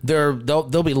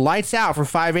 They'll be lights out for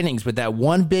 5 innings, but that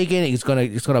one big inning is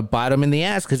gonna bite them in the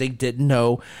ass because they didn't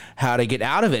know how to get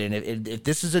out of it. And if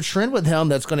this is a trend with him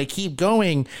that's going to keep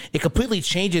going, it completely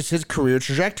changes his career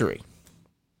trajectory.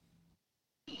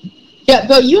 Yeah,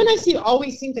 but you and I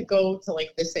always seem to go to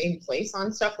like the same place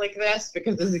on stuff like this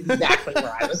because this is exactly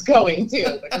where I was going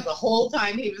to. Because the whole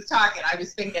time he was talking, I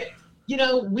was thinking,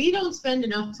 we don't spend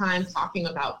enough time talking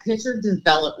about pitcher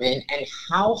development and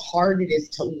how hard it is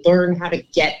to learn how to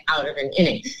get out of an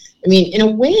inning. I mean, in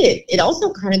a way, it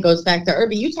also kind of goes back to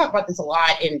Irby. You talk about this a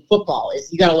lot in football,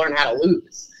 is you got to learn how to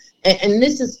lose. And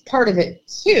this is part of it,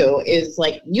 too, is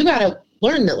like you got to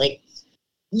learn that, like,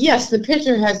 yes, the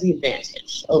pitcher has the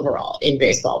advantage overall in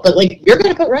baseball, but like you're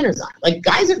going to put runners on. Like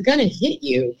guys are going to hit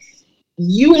you.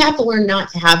 You have to learn not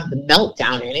to have the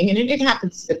meltdown inning, and it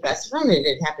happens to the best runner.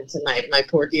 It happened to my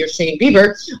poor dear Shane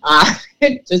Bieber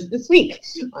just this week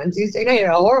on Tuesday night,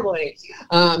 a horrible inning.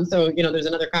 So there's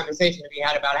another conversation to be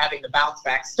had about having the bounce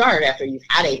back start after you've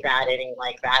had a bad inning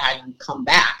like that. How do you come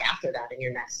back after that in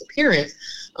your next appearance?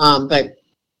 But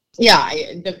yeah,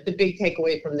 the big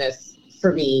takeaway from this,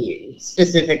 for me,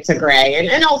 specific to Gray,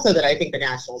 and also that I think the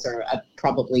Nationals are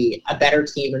probably a better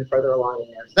team and further along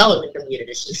in their development than we had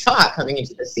initially thought coming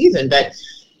into the season. But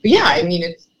yeah, I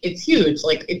mean, it's huge.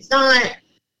 Like, it's not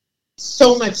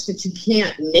so much that you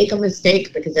can't make a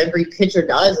mistake because every pitcher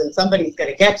does and somebody's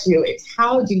going to get you. It's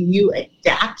how do you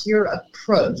adapt your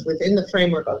approach within the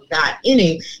framework of that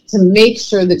inning to make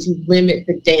sure that you limit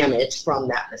the damage from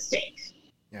that mistake.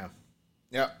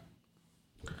 Yeah.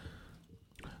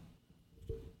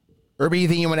 Irby,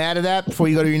 anything you want to add to that before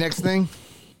you go to your next thing?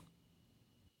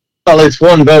 Well, it's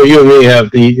one vote. You and me have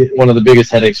one of the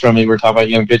biggest headaches from me. We're talking about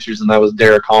young pitchers, and that was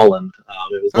Derek Holland.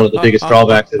 It was one of the biggest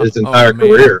drawbacks of his entire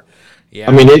career.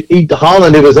 Yeah. I mean,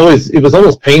 Holland. It was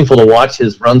almost painful to watch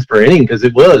his runs per inning because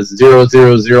it was 0,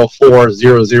 0, 0, 4,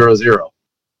 0, 0, 0.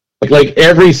 Like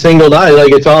every single night,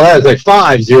 like it's all that. It's like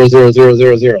 5, 0, 0, 0,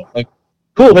 0, 0. Like,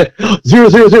 cool, man. 0,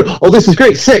 0, 0. Oh, this is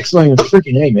great. 6. Like,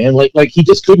 freaking A, man. Like he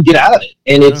just couldn't get out of it.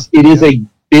 And it is a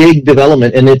big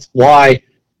development. And it's why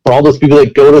for all those people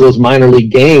that go to those minor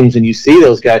league games and you see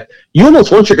those guys, you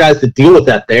almost want your guys to deal with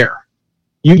that there.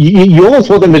 You almost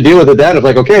want them to deal with it that of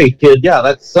like, okay, kid, yeah,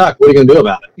 that sucked. What are you going to do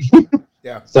about it?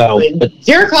 Yeah. So, but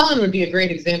Derek Holland would be a great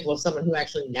example of someone who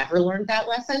actually never learned that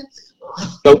lesson.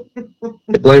 Nope.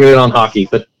 Blaming it on hockey,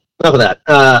 but enough of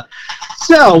that.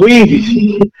 So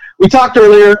we talked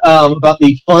earlier about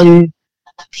the fun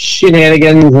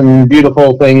shenanigans and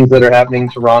beautiful things that are happening in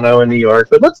Toronto and New York,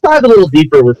 but let's dive a little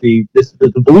deeper with the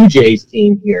Blue Jays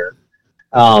team here.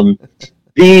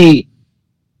 The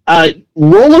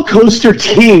roller coaster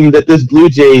team that this Blue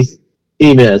Jays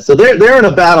team is. So they're in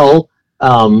a battle.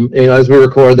 As we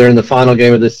record, they're in the final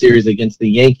game of this series against the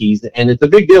Yankees, and it's a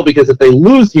big deal because if they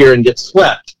lose here and get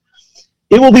swept,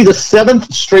 it will be the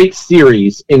 7th straight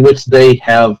series in which they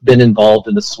have been involved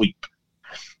in a sweep.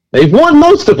 They've won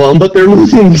most of them, but they're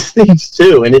losing these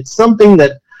too, and it's something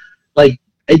that, like,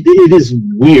 it is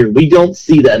weird. We don't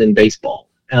see that in baseball.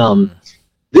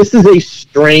 This is a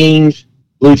strange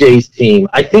Blue Jays team.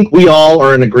 I think we all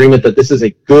are in agreement that this is a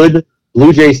good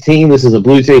Blue Jays team. This is a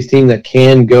Blue Jays team that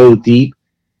can go deep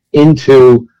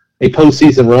into a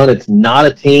postseason run. It's not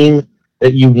a team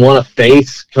that you want to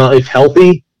face, if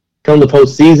healthy, come the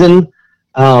postseason.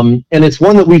 And it's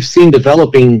one that we've seen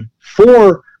developing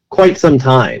for quite some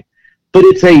time. But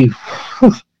it's a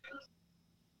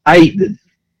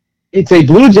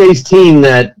Blue Jays team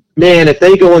that, man, if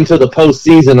they go into the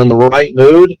postseason in the right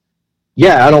mood,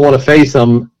 yeah, I don't want to face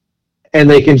them. And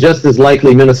they can just as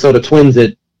likely Minnesota Twins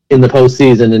it in the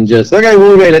postseason and just, okay,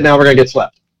 we made it, now we're going to get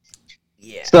swept.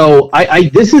 Yeah. So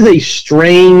this is a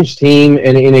strange team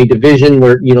in a division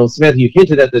where, Samantha, you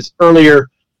hinted at this earlier,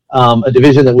 a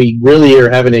division that we really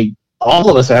are all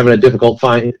of us are having a difficult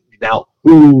find now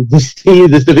who this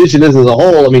division is as a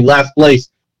whole. I mean, last place,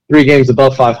 3 games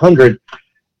above 500.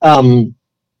 I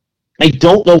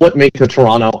don't know what makes of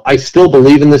Toronto. I still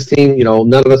believe in this team.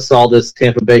 None of us saw this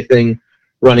Tampa Bay thing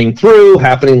running through,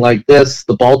 happening like this.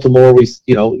 The Baltimore,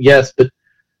 yes, but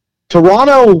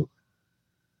Toronto,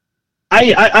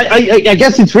 I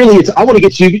guess I want to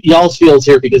get y'all's feels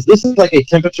here because this is like a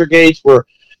temperature gauge where,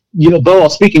 Bo, I'll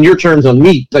speak in your terms on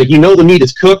meat. Like, the meat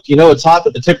is cooked, it's hot,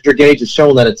 but the temperature gauge is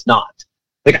showing that it's not.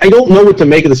 Like, I don't know what to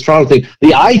make of this Toronto thing.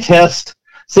 The eye test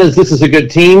says this is a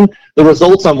good team. The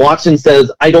results I'm watching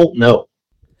says I don't know.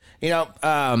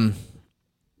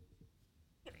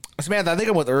 Samantha, I think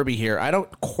I'm with Irby here. I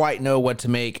don't quite know what to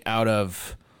make out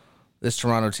of this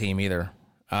Toronto team either.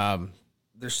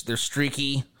 They're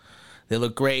streaky. They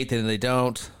look great, then they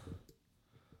don't.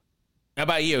 How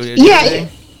about you? Yeah,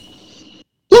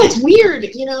 it's weird.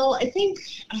 I think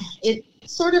it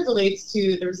sort of relates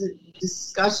to, there was a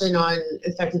discussion on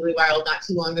Effectively Wild not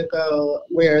too long ago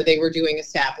where they were doing a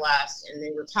stat blast and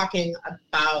they were talking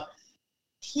about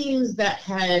teams that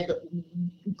had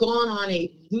gone on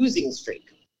a losing streak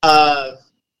of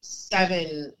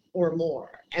 7 or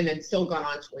more and then still gone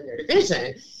on to win their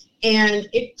division. And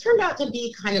it turned out to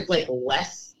be kind of like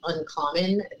less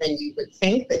uncommon than you would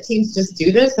think that teams just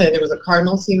do this. There was a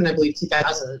Cardinals team in, I believe,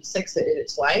 2006 that did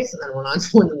it twice and then went on to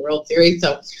win the World Series.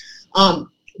 So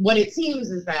what it seems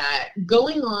is that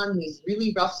going on these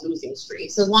really rough losing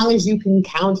streaks, as long as you can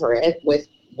counter it with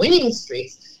winning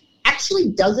streaks,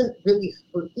 actually doesn't really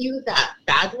hurt you that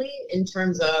badly in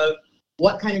terms of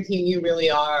what kind of team you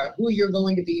really are, who you're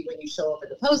going to be when you show up in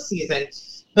the postseason.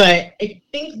 But I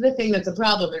think the thing that's a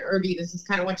problem, and Irby, this is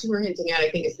kind of what you were hinting at, I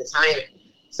think, is the timing.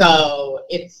 So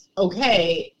it's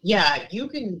okay, yeah, you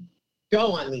can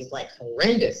go on these like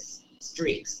horrendous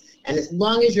streaks, and as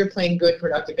long as you're playing good,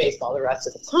 productive baseball the rest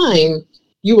of the time,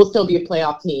 you will still be a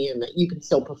playoff team. You can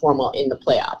still perform well in the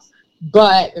playoffs.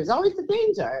 But there's always the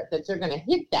danger that you're going to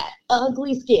hit that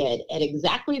ugly skid at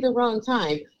exactly the wrong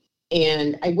time.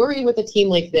 And I worry with a team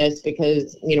like this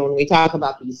because, when we talk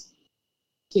about these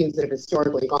teams that have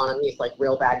historically gone on these like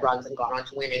real bad runs and gone on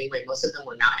to win anyway, most of them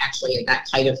were not actually in that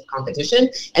tight of competition.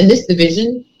 And this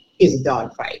division is a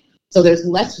dogfight. So there's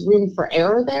less room for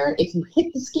error there. If you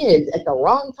hit the skids at the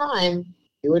wrong time,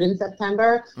 do it in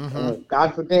September, or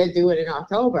God forbid, do it in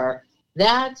October.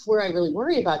 That's where I really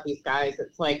worry about these guys.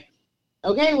 It's like,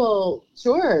 okay, well,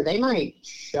 sure, they might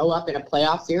show up in a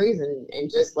playoff series and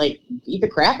just like beat the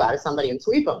crap out of somebody and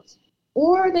sweep them.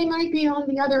 Or they might be on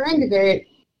the other end of it,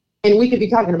 and we could be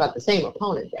talking about the same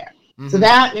opponent there. So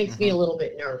that makes me a little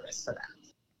bit nervous for them.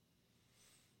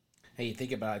 Hey, you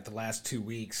think about it, the last 2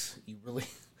 weeks, you really...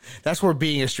 That's where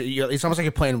being it's almost like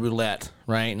you're playing roulette,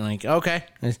 right? And like, okay,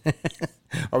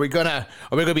 are we gonna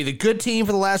be the good team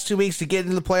for the last 2 weeks to get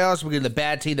into the playoffs? Or are we gonna be the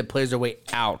bad team that plays their way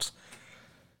out?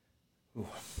 Ooh.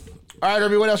 All right,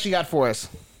 Irby, what else you got for us?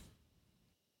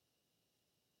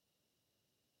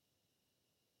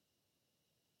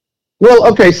 Well,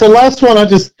 okay, so last one, I'll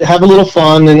just have a little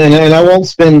fun, and I won't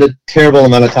spend a terrible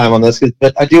amount of time on this,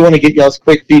 but I do want to get y'all's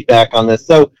quick feedback on this.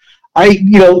 So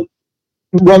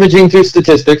rummaging through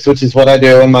statistics, which is what I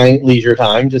do in my leisure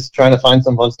time, just trying to find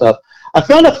some fun stuff. I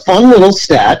found a fun little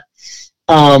stat,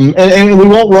 and we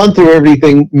won't run through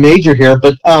everything major here,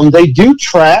 but they do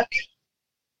track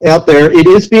out there, it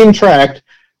is being tracked,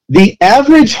 the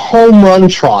average home run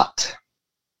trot.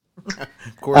 Of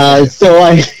course.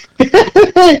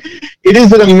 It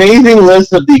is an amazing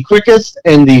list of the quickest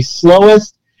and the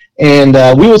slowest, And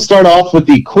we will start off with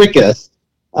the quickest.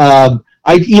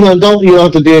 You don't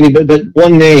have to do any, but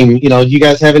one name. Do you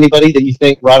guys have anybody that you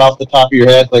think right off the top of your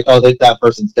head, like, oh, that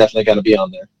person's definitely got to be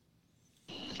on there?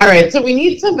 All right, so we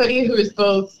need somebody who is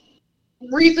both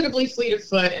reasonably fleet of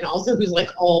foot and also who's like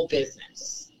all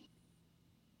business.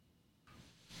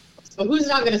 So who's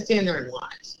not going to stand there and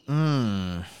watch?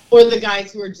 Or the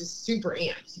guys who are just super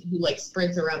amped, who like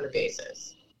sprints around the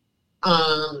bases.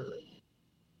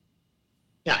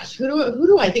 Gosh, who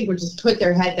do I think would just put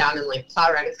their head down and like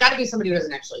plow around? It's got to be somebody who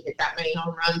doesn't actually hit that many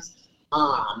home runs.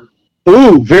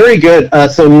 Ooh, very good.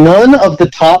 So none of the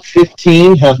top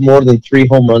 15 have more than 3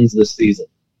 home runs this season.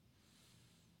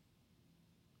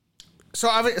 So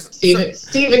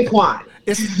Stephen Kwan.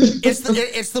 It's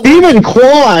the Stephen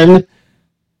Kwan,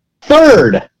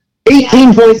 third,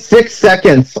 18.6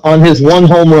 seconds on his 1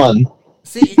 home run.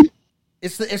 See,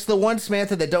 it's the one,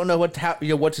 Samantha, that don't know what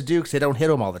to do because they don't hit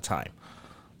them all the time.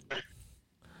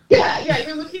 Yeah,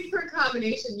 you're looking for a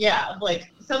combination, of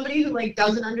like somebody who like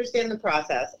doesn't understand the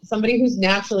process, somebody who's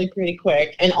naturally pretty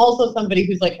quick, and also somebody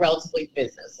who's like relatively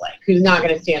business-like, who's not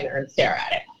going to stand there and stare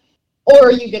at it.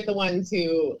 Or you get the ones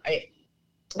who I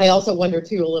also wonder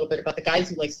too a little bit about the guys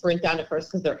who like sprint down to first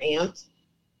because they're amped,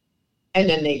 and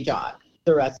then they jog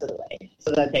the rest of the way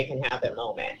so that they can have their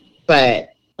moment.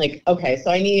 But like, okay,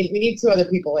 so we need 2 other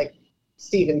people like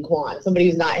Stephen Kwan, somebody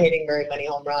who's not hitting very many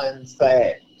home runs,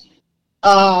 but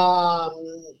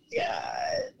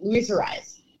Luis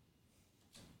Ariz.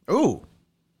 Ooh,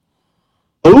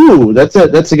 that's a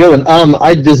good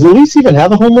one. Does Luis even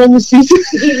have a home run this season?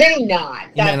 He may not.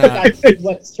 That's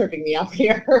what's tripping me up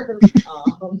here.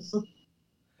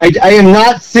 I am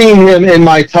not seeing him in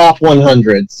my top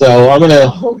 100, so I'm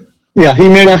gonna. Yeah, he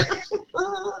may not.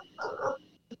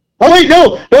 Oh wait,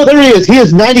 no, there he is. He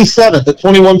is 97th at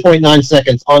 21.9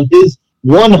 seconds on his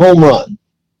 1 home run.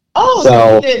 Oh,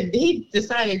 so he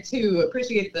decided to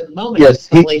appreciate the moment. Yes,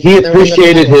 he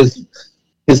appreciated his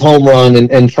home run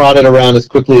and trotted around as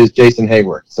quickly as Jason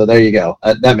Hayward. So there you go.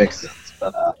 That makes sense.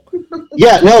 But,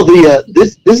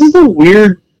 this is a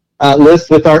weird list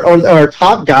with our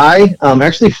top guy.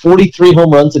 Actually, 43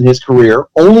 home runs in his career,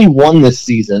 only 1 this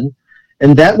season,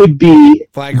 and that would be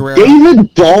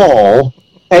David Dahl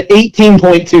at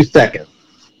 18.2 seconds.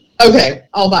 Okay,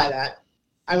 I'll buy that.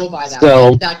 I will buy that.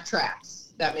 So, that tracks.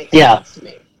 That makes sense to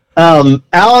me.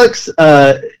 Alex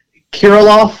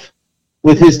Kirilloff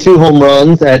with his 2 home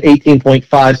runs at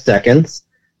 18.5 seconds.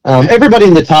 Everybody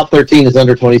in the top 13 is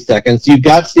under 20 seconds. You've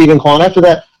got Stephen Kwan. After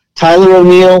that, Tyler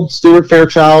O'Neill, Stuart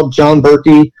Fairchild, John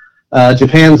Berkey,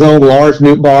 Japan's own Lars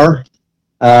Nootbaar,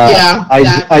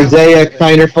 Isaiah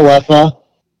Kiner-Falefa,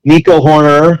 Nico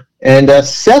Horner, and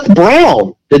Seth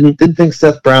Brown. Didn't think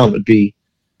Seth Brown would be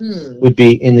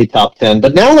in the top 10.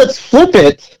 But now let's flip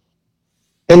it.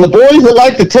 And the boys that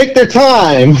like to take their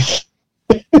time.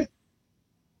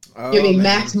 Give me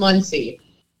Max Muncy.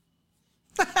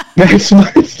 Max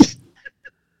Muncy.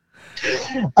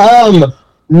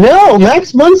 No,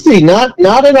 Max Muncy, not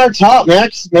in our top.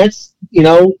 Max, business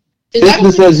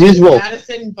as usual.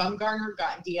 Madison Bumgarner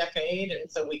got DFA'd,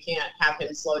 and so we can't have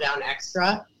him slow down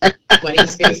extra when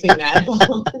he's facing that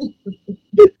ball.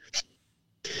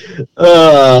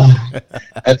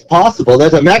 That's possible.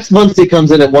 Max Muncy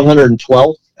comes in at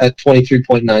 112 at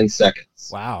 23.9 seconds.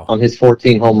 Wow. On his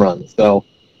 14 home runs. So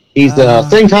he's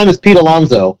same time as Pete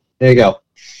Alonso. There you go.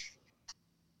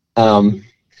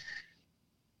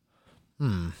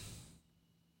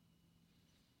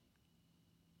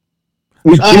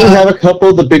 We do have a couple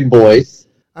of the big boys.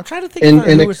 I'm trying to think of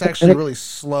who was actually really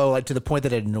slow, like to the point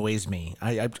that it annoys me.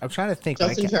 I'm trying to think.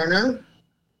 Justin Turner?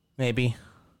 Maybe.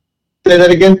 Say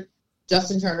that again?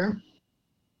 Justin Turner.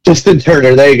 Justin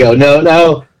Turner, there you go.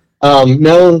 No,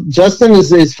 Justin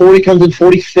comes in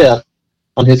 45th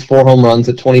on his 4 home runs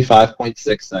at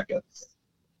 25.6 seconds.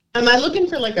 Am I looking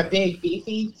for like a big,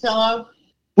 beefy fellow?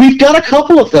 We've got a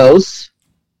couple of those.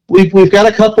 We've got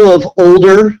a couple of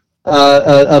older,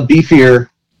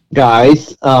 beefier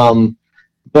guys.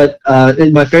 But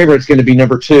my favorite is going to be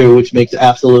number 2, which makes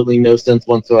absolutely no sense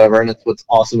whatsoever, and it's what's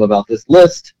awesome about this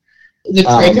list. Is it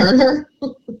Trey Turner?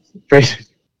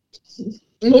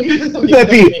 That'd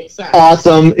be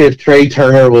awesome if Trey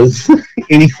Turner was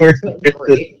anywhere.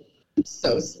 Great.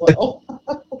 So slow.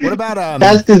 What about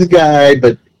that's this guy,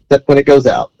 but that's when it goes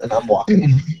out, and I'm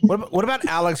walking. What about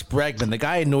Alex Bregman? The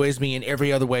guy annoys me in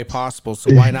every other way possible,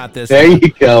 so why not this? There you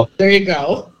go.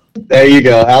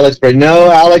 Alex Bregman.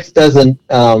 No, Alex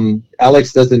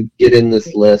doesn't get in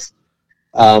this list.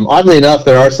 Oddly enough,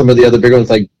 there are some of the other big ones,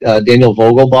 like Daniel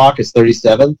Vogelbach is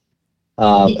 37th.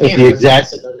 The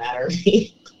exact doesn't matter.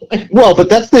 Well, but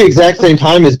that's the exact same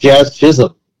time as Jazz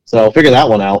Chisholm. So figure that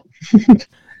one out.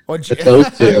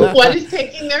 Those two. One is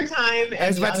taking their time, and I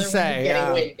was the about other to say,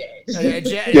 one is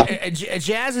getting winded.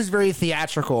 Jazz is very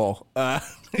theatrical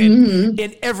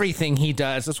in everything he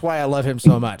does. That's why I love him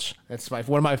so much. That's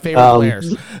one of my favorite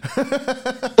players.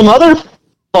 Some other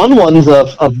fun ones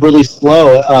of really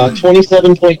slow.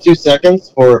 27.2 seconds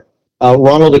for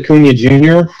Ronald Acuna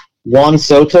Jr., Juan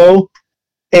Soto,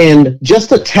 and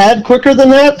just a tad quicker than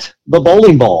that, the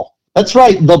bowling ball. That's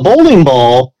right, the bowling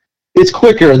ball is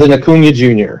quicker than Acuna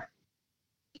Jr.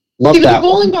 Love that. The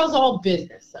bowling ball's all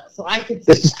business, though, so I could.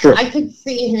 This is true. I could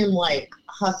see him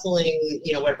hustling,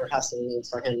 whatever hustling means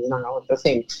for him. Not know the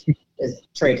same as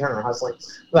Trey Turner hustling,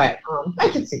 but I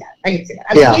could see that. I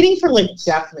was waiting for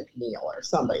Jeff McNeil or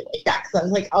somebody like that, because I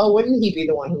was like, oh, wouldn't he be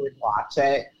the one who would watch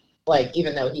it?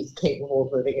 Even though he's capable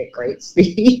of moving at great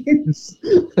speeds.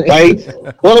 Right.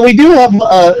 Well, we do have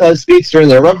a speedster in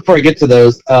there. Right before I get to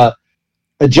those,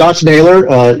 Josh Naylor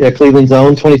at Cleveland's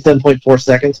own, 27.4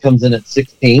 seconds, comes in at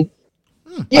 16.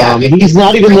 Yeah, he's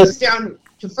not even down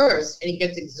to first, and he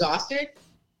gets exhausted,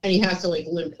 and he has to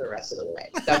limp the rest of the way.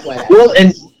 That's why.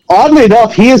 And oddly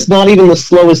enough, he is not even the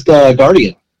slowest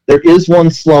Guardian. There is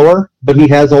one slower, but he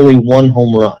has only one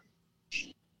home run.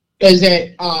 Is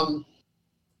it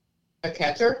a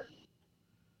catcher?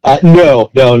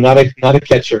 No, not a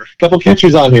catcher. A couple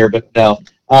catchers on here, but no.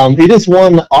 It is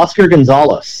one Oscar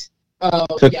Gonzalez.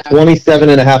 Took 27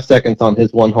 and a half seconds on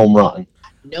his one home run.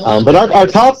 But our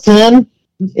top 10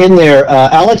 in there,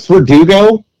 Alex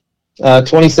Verdugo,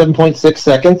 27.6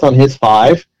 seconds on his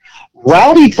 5.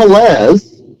 Rowdy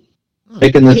Tellez,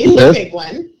 making this He's a big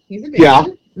one. He's a big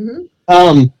one.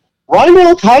 Mm-hmm.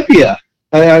 Raimel Tapia,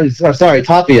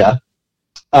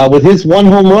 with his one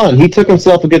home run, he took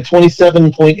himself a good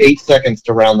 27.8 seconds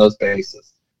to round those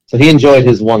bases. So he enjoyed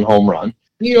his one home run.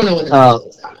 You don't know when the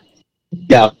is coming.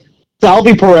 Yeah.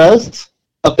 Salvi Perez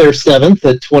up there 7th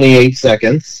at 28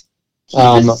 seconds. He's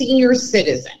a senior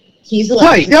citizen. He's allowed.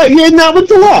 Right. Yeah, that was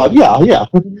allowed. Yeah.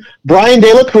 Brian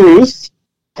De La Cruz,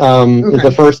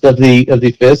 the first of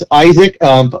the fifth. Isaac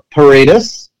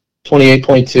Paredes,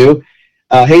 28.2.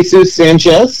 Jesus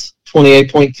Sanchez,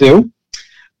 28.2.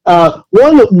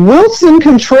 One Wilson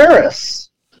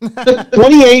Contreras,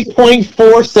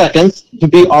 28.4 seconds to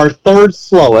be our third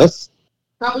slowest.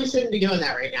 Probably shouldn't be doing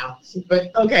that right now,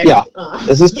 but okay. Yeah,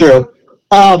 this is true.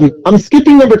 I'm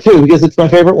skipping number 2 because it's my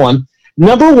favorite one.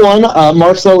 Number 1,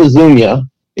 Marcell Ozuna.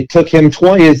 It's taking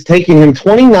him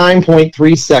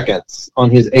 29.3 seconds on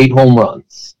his 8 home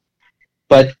runs.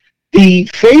 But the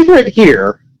favorite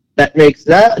here that makes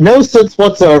that no sense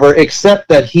whatsoever, except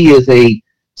that he is a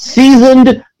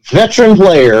seasoned veteran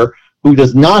player who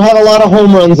does not have a lot of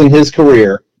home runs in his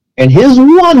career, and his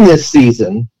one this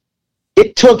season,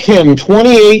 it took him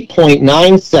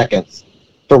 28.9 seconds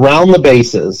to round the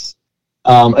bases.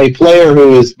 A player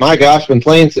who is, my gosh, been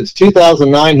playing since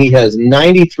 2009. He has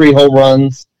 93 home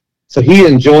runs, so he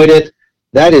enjoyed it.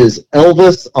 That is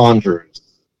Elvis Andrus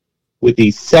with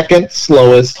the second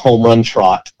slowest home run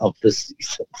trot of the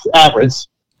season. Average.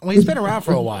 Well, he's been around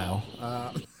for a while.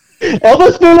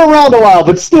 Elvis been around a while,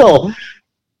 but still,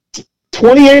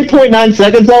 28.9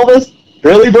 seconds, Elvis?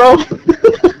 Really, bro?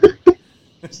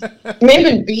 He may have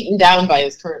been beaten down by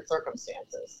his current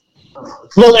circumstances.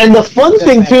 Well, and the fun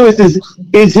thing too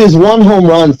is his one home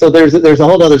run. So there's a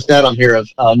whole other stat on here of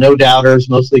no doubters,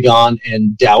 mostly gone,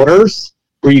 and doubters,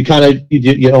 where you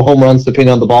do home runs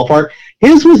depending on the ballpark.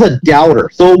 His was a doubter,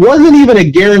 so it wasn't even a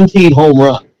guaranteed home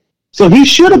run. So he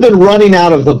should have been running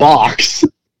out of the box.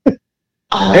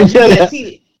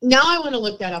 See, now I want to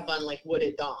look that up on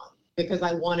Wooded Dawn, because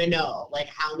I want to know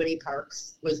how many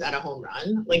parks was that a home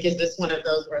run? Is this one of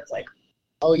those where it's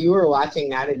oh, you were watching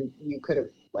that and you could have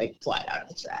flied out of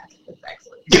the track? That's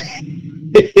excellent.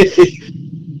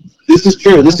 This is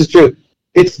true.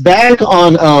 It's back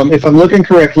on, if I'm looking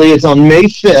correctly, it's on May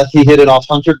 5th. He hit it off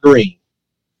Hunter Green.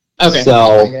 Okay.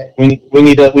 So we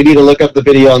need to look up the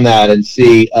video on that and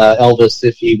see Elvis,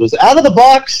 if he was out of the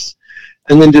box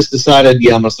and then just decided,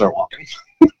 I'm gonna start walking.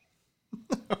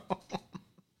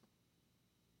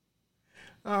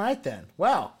 All right then.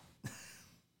 Well,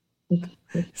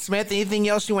 Samantha, anything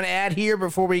else you want to add here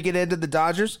before we get into the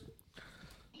Dodgers?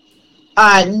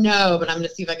 No, but I'm going to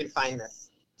see if I can find this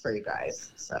for you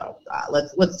guys. So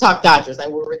let's talk Dodgers. I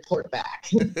will report back.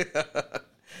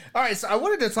 All right, so I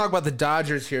wanted to talk about the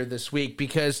Dodgers here this week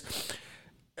because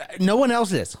no one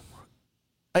else is.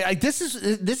 This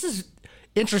is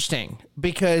interesting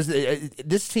because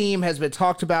this team has been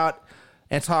talked about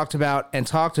and talked about and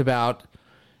talked about.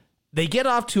 They get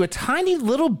off to a tiny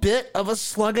little bit of a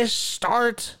sluggish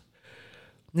start.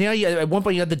 At one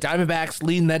point you had the Diamondbacks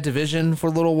leading that division for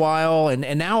a little while,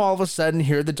 and now all of a sudden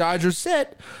here the Dodgers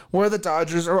sit where the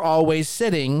Dodgers are always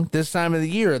sitting this time of the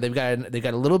year. They've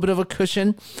got a little bit of a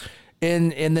cushion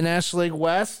in the National League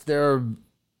West. They're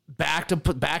back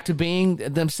to being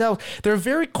themselves. They're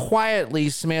very quietly,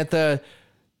 Samantha,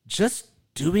 just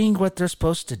doing what they're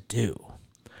supposed to do.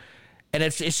 And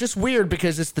it's just weird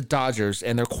because it's the Dodgers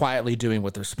and they're quietly doing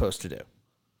what they're supposed to do.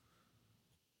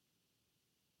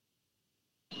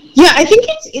 Yeah, I think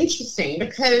it's interesting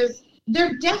because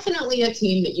they're definitely a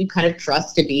team that you kind of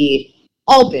trust to be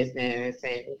all business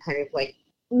and kind of like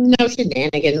no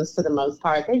shenanigans for the most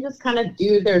part. They just kind of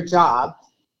do their job.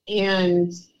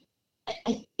 And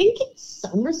I think in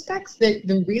some respects that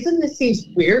the reason this seems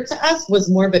weird to us was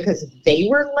more because they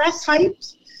were less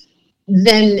hyped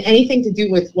than anything to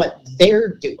do with what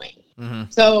they're doing. Mm-hmm.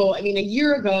 So, I mean, a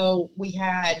year ago, we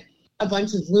had a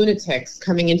bunch of lunatics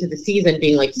coming into the season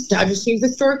being like, this Dodgers team's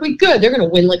historically good. They're going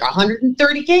to win like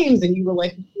 130 games. And you were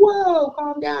like, whoa,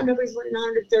 calm down. Nobody's winning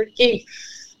 130 games.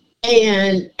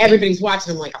 And everybody's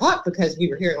watching them like a hawk because we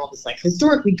were hearing all this like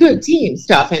historically good team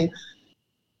stuff. And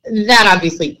that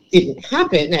obviously didn't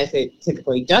happen, as it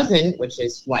typically doesn't, which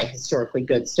is why historically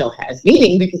good still has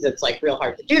meaning, because it's like real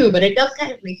hard to do, but it does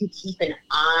kind of make you keep an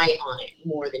eye on it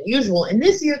more than usual. And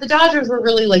this year the Dodgers were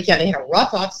really like, they had a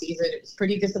rough off season. It was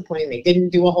pretty disappointing. They didn't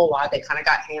do a whole lot. They kind of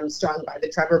got hamstrung by the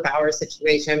Trevor Bauer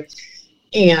situation.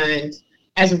 And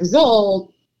as a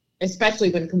result, especially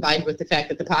when combined with the fact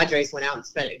that the Padres went out and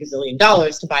spent $1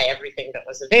 gazillion to buy everything that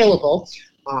was available,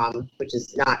 which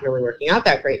is not really working out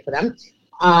that great for them.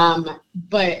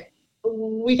 But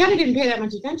we kind of didn't pay that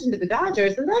much attention to the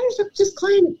Dodgers. The Dodgers are just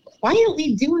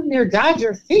quietly doing their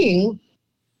Dodger thing,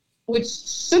 which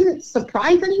shouldn't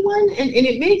surprise anyone. And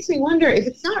it makes me wonder if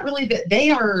it's not really that they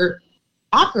are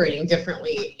operating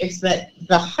differently, it's that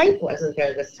the hype wasn't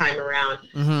there this time around.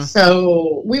 Mm-hmm.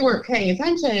 So we weren't paying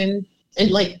attention.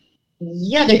 And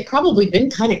they've probably been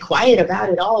kind of quiet about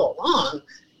it all along.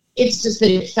 It's just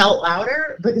that it felt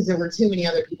louder because there were too many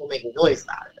other people making noise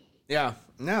about it. Yeah,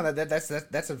 no,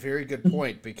 that's a very good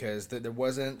point, because there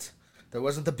wasn't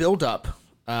the build-up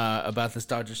about this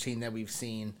Dodgers team that we've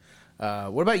seen.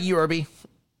 What about you, Irby?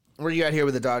 Where are you at here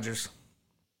with the Dodgers?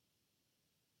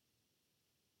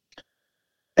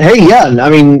 Hey, yeah, I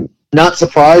mean, not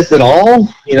surprised at all.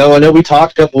 You know, I know we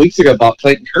talked a couple weeks ago about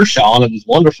Clayton Kershaw, and it was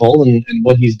wonderful and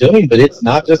what he's doing, but it's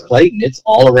not just Clayton, it's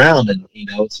all around. And, you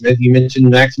know, Smith, you mentioned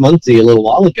Max Muncy a little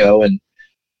while ago, and,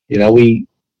 you know,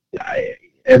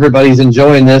 everybody's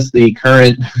enjoying this. The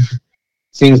current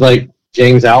seems like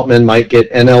James Outman might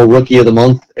get NL Rookie of the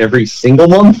Month every single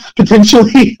month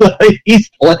potentially. He's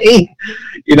playing.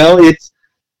 You know,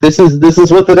 this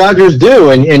is what the Dodgers do,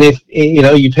 and if you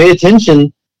know, you pay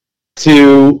attention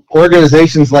to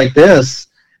organizations like this,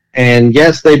 and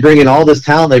yes, they bring in all this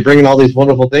talent, they bring in all these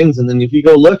wonderful things, and then if you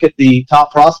go look at the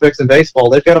top prospects in baseball,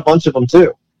 they've got a bunch of them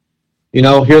too. You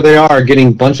know, here they are getting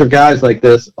a bunch of guys like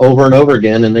this over and over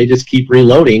again, and they just keep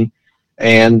reloading.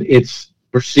 And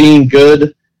we're seeing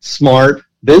good, smart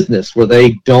business where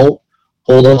they don't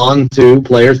hold on to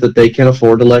players that they can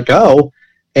afford to let go.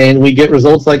 And we get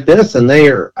results like this, and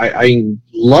I'm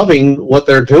loving what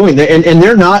they're doing. And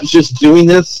they're not just doing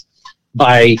this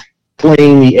by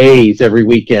playing the A's every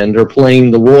weekend or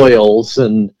playing the Royals,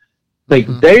 and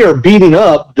they are beating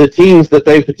up the teams that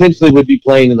they potentially would be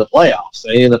playing in the playoffs.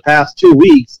 And in the past 2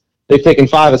 weeks, they've taken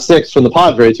 5 of 6 from the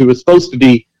Padres, who was supposed to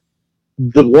be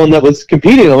the one that was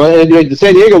competing.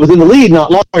 San Diego was in the lead not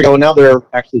long ago, and now they're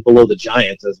actually below the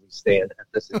Giants as we stand at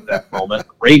this exact moment.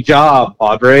 Great job,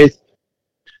 Padres.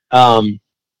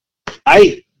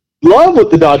 I love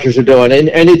what the Dodgers are doing,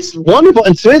 and it's wonderful.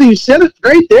 And Samantha, you said it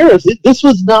right there. This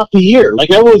was not the year.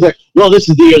 Like, everyone was like, well, this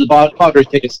is the year the Padres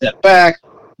take a step back.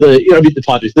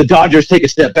 The Dodgers take a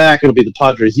step back. It'll be the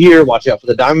Padres' year. Watch out for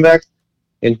the Diamondbacks.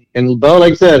 And Bo,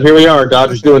 like I said, here we are,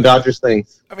 Dodgers doing Dodgers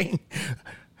things. I mean,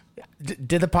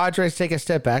 did the Padres take a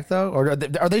step back, though? Or are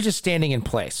they just standing in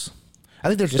place? I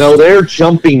think they're just... No, they're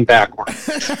jumping backwards.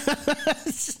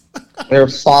 They're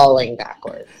falling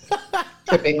backwards.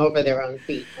 Tripping over their own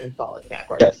feet and falling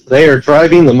backwards. Yes, they are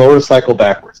driving the motorcycle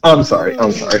backwards. I'm sorry.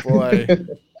 Boy.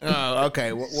 Oh,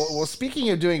 okay. Well, speaking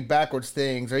of doing backwards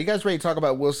things, are you guys ready to talk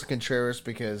about Wilson Contreras?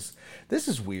 Because this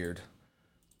is weird.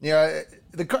 You know,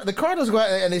 the Cardinals go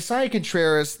out and they sign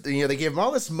Contreras. You know, they gave him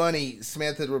all this money,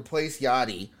 Samantha, to replace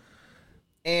Yachty,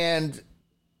 and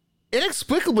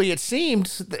inexplicably, it seemed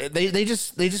they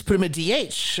just put him at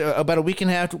DH about a week and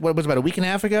a half. What was it, about a week and a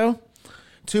half ago?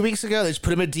 2 weeks ago, they just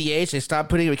put him at DH. They stopped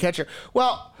putting him at catcher.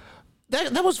 Well,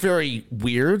 that was very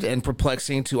weird and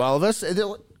perplexing to all of us.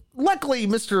 luckily,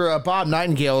 Mr. Bob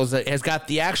Nightingale has got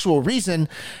the actual reason,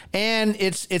 and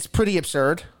it's pretty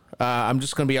absurd. I'm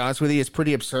just going to be honest with you. It's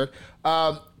pretty absurd.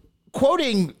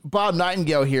 Quoting Bob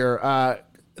Nightingale here,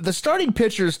 the starting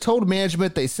pitchers told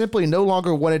management they simply no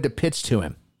longer wanted to pitch to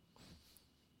him.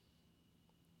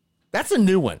 That's a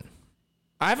new one.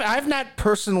 I've not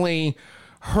personally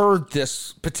heard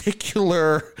this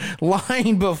particular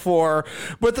line before,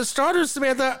 but the starters,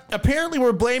 Samantha, apparently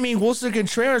were blaming Wilson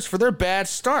Contreras for their bad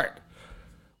start.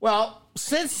 Well,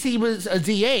 since he was a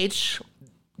DH,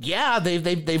 yeah,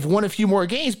 they've won a few more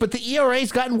games, but the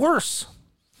ERA's gotten worse.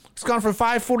 It's gone from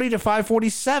 5.40 to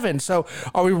 5.47. So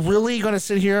are we really going to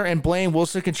sit here and blame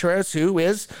Wilson Contreras, who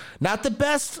is not the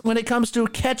best when it comes to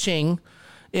catching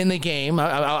in the game?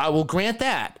 I will grant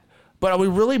that. But are we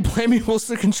really blaming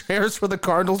Wilson Contreras for the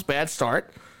Cardinals' bad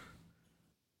start?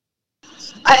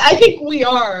 I think we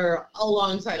are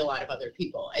alongside a lot of other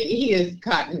people. He has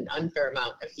gotten an unfair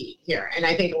amount of heat here. And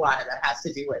I think a lot of that has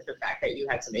to do with the fact that you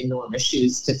had some enormous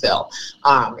shoes to fill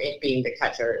in being the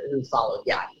catcher who followed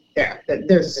Yachty. There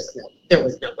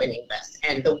was no winning this.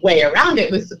 And the way around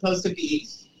it was supposed to be,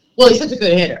 well, he's such a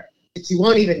good hitter that you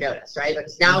won't even notice, right?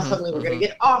 Because now suddenly we're going to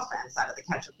get offense out of the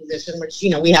catcher position, which,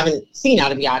 we haven't seen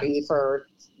out of Yachty for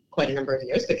quite a number of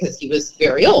years because he was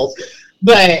very old.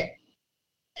 But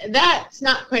that's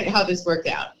not quite how this worked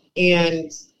out.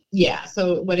 And yeah,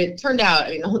 so what it turned out,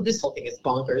 this whole thing is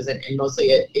bonkers, and mostly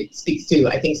it speaks to,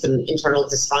 I think, some internal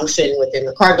dysfunction within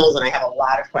the Cardinals, and I have a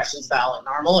lot of questions about Alan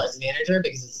Narmel as a manager,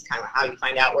 because this is kind of how you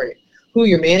find out who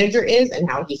your manager is and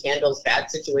how he handles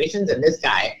bad situations, and this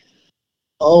guy,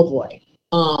 oh boy.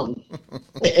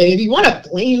 If you want to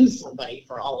blame somebody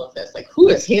for all of this, like, who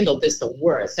has handled this the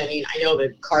worst? I know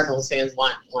that Cardinals fans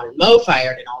want Mo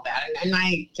fired and all that, and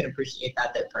I can appreciate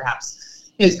that perhaps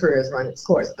his career has run its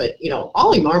course. But,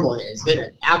 Ollie Marmolin has been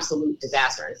an absolute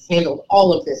disaster and has handled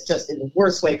all of this just in the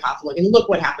worst way possible. And look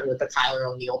what happened with the Tyler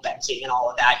O'Neill benching and all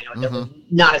of that. There was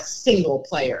not a single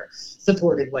player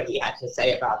supported what he had to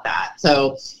say about that.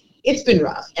 So it's been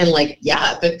rough. And,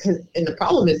 the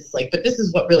problem is, but this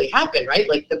is what really happened, right?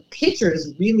 Like, the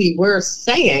pitchers really were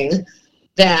saying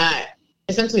that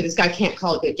essentially this guy can't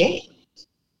call a good game.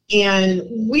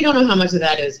 And we don't know how much of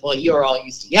that is, well, you're all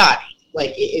used to Yachty.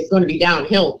 Like, it's going to be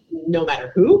downhill no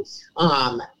matter who.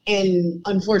 And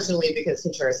unfortunately, because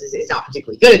Contreras is not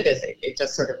particularly good at this, it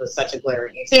just sort of was such a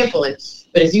glaring example.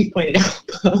 But as you pointed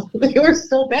out, they were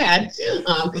still bad.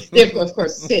 They've, of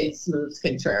course, since moved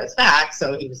Contreras back.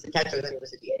 So he was the catcher, then he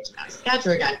was the DH, and now he's the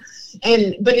catcher again.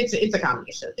 But it's a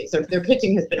combination of things. So their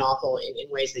pitching has been awful in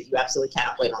ways that you absolutely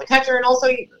cannot blame on the catcher. And also,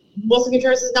 Wilson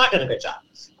Contreras has not done a good job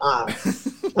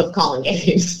of calling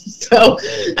games. So,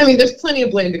 there's plenty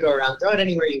of blame to go around. Throw it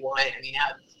anywhere you want.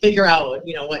 Figure out, what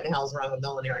in the hell's wrong with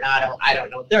Nolan Arenado. I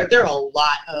don't know. There are a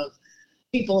lot of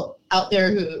people out there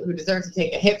who deserve to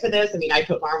take a hit for this. I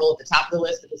put Marvel at the top of the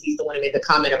list because he's the one who made the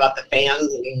comment about the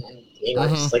fans. I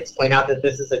just like to point out that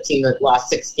this is a team that lost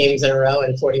 6 games in a row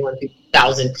and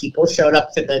 41,000 people showed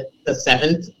up to the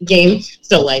 7th game.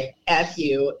 So, F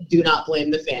you, do not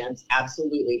blame the fans.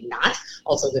 Absolutely not.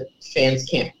 Also, the fans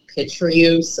can't pitch for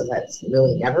you, so that's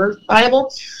really never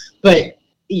viable. But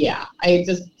yeah, I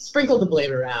just sprinkled the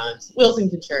blame around. Wilson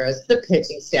Contreras, the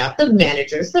pitching staff, the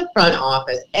managers, the front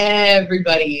office,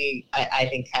 everybody, I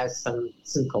think, has some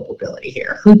culpability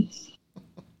here.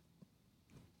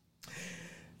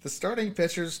 The starting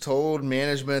pitchers told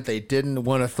management they didn't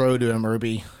want to throw to him,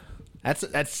 Irby. I'm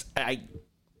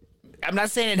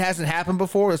not saying it hasn't happened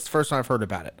before. It's the first time I've heard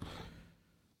about it.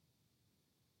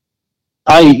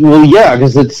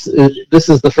 Because this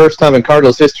is the first time in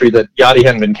Cardinals history that Yachty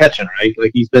hadn't been catching, right?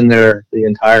 Like, he's been there the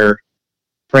entire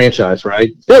franchise,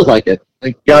 right? Feels like it.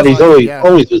 Like, Yachty's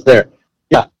always was there.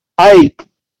 Yeah,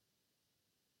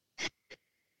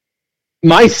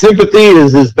 my sympathy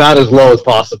is about as low as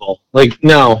possible. Like,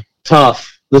 no,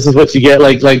 tough. This is what you get.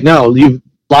 Like no, you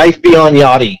life beyond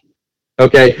Yachty.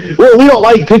 Okay, well, we don't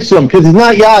like pitch to him because he's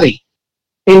not Yachty.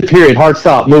 End period. Hard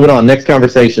stop. Moving on. Next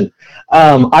conversation.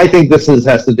 I think this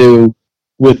has to do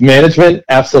with management,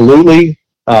 absolutely.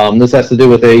 This has to do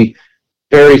with a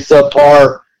very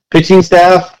subpar pitching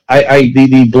staff.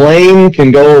 The blame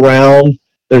can go around.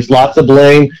 There's lots of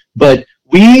blame, but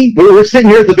we're sitting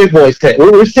here at the big boys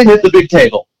table. We're sitting at the big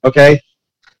table, okay?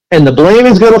 And the blame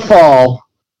is going to fall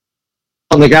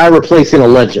on the guy replacing a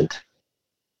legend.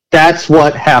 That's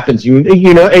what happens.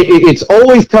 It's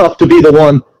always tough to be the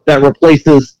one that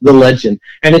replaces the legend.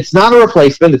 And it's not a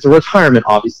replacement, it's a retirement,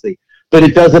 obviously. But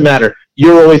it doesn't matter.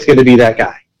 You're always going to be that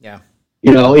guy. Yeah.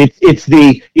 It's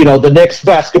the next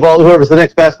basketball, whoever's the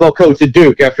next basketball coach at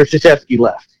Duke after Krzyzewski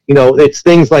left. It's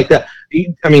things like that.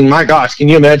 I mean, my gosh, can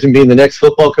you imagine being the next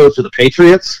football coach of the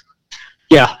Patriots?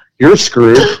 Yeah, you're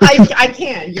screwed. I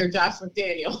can. You're Josh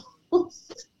McDaniel.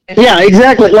 Yeah,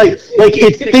 exactly. Like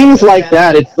it's things like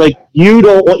that. It's like you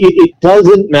don't. It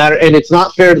doesn't matter, and it's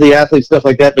not fair to the athletes, stuff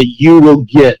like that. But you will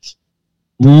get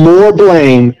more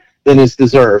blame than is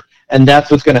deserved, and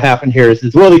that's what's going to happen here.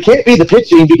 Is well, it can't be the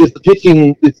pitching because the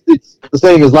pitching it's the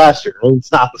same as last year. Well,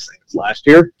 it's not the same as last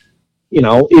year.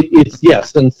 It's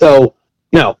yes, and so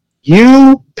no,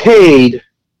 you paid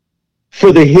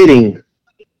for the hitting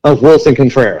of Wilson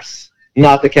Contreras,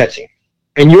 not the catching,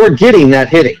 and you're getting that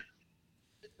hitting.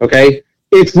 Okay?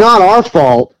 It's not our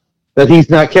fault that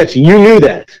he's not catching. You knew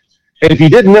that. And if you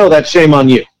didn't know that, shame on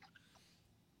you.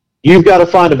 You've got to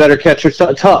find a better catcher.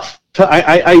 Tough.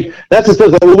 That's just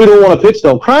says, well, we don't want to pitch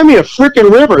though. Cry me a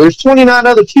freaking river. There's 29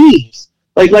 other teams.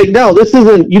 Like no, this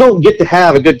isn't, you don't get to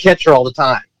have a good catcher all the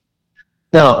time.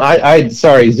 No,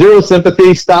 sorry, zero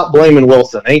sympathy. Stop blaming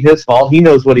Wilson. Ain't his fault. He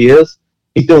knows what he is.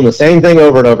 He's doing the same thing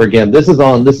over and over again. This is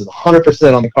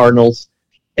 100% on the Cardinals.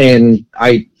 And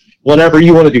whatever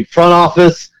you want to do, front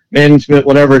office, management,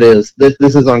 whatever it is, this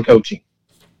is on coaching.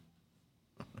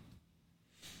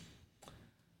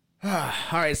 All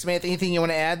right, Samantha, anything you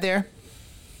want to add there?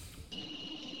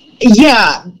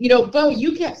 Yeah. Bo,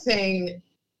 you kept saying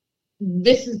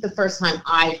this is the first time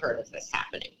I've heard of this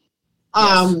happening,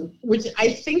 yes. Which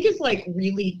I think is like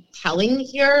really telling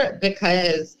here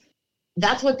because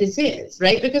that's what this is,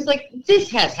 right? Because like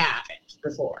this has happened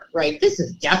before, right? This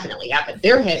has definitely happened.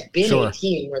 There has been a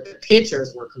team where the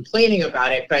pitchers were complaining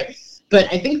about it, but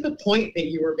I think the point that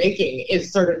you were making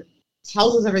is sort of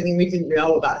tells us everything we didn't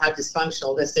know about how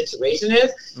dysfunctional this situation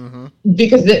is,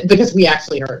 because we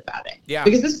actually heard about it. Yeah.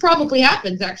 Because this probably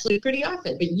happens actually pretty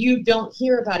often, but you don't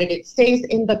hear about it. It stays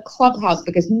in the clubhouse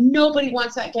because nobody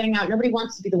wants that getting out. Nobody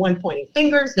wants to be the one pointing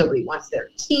fingers. Nobody wants their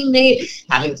teammate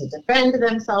having to defend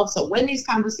themselves. So when these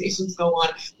conversations go on,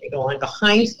 they go on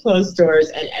behind closed doors.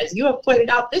 And as you have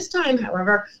pointed out this time,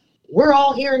 however, we're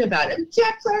all hearing about it.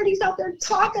 Jack Flaherty's out there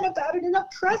talking about it in a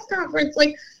press conference.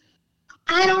 Like,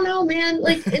 I don't know, man.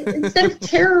 Like, instead of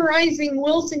terrorizing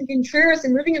Wilson Contreras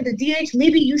and moving him to DH,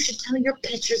 maybe you should tell your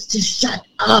pitchers to shut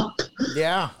up.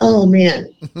 Yeah. Oh,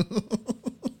 man.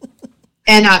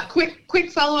 And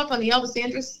quick follow-up on the Elvis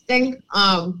Andrus thing.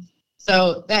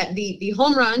 So that the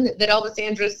home run that Elvis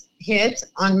Andrus hit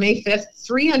on May 5th,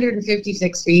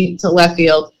 356 feet to left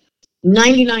field,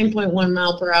 99.1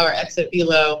 mile per hour exit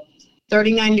velo,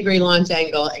 39-degree launch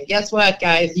angle, and guess what,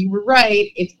 guys? You were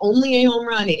right. It's only a home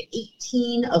run in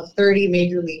 18 of 30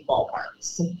 major league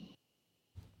ballparks.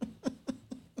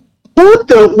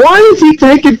 Why is he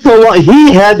taking so long?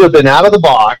 He had to have been out of the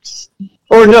box.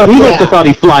 Or no, he must have thought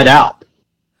he flied out.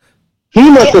 He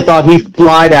must have thought he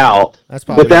flied out. That's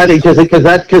probably because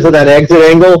of that exit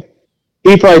angle.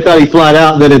 He probably thought he flied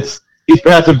out, and then he's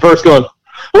passing first going,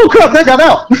 oh crap, that got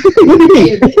out. What do you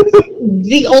mean?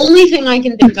 The only thing I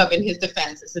can think of in his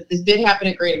defense is that this did happen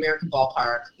at Great American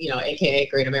Ballpark, aka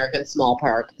Great American Small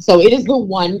Park. So it is the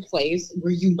one place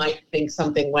where you might think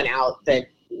something went out that,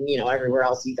 everywhere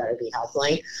else you gotta be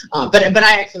hustling. But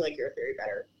I actually like your theory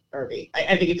better, Irby.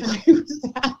 I think it probably was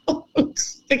out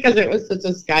because it was such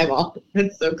a sky ball.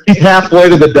 It's so crazy. He's halfway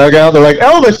to the dugout. They're like,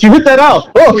 Elvis, you hit that out.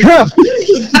 Oh crap.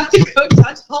 You have to go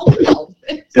touch home,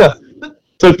 Elvis. Yeah.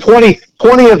 So 20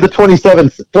 of the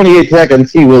 28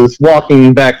 seconds, he was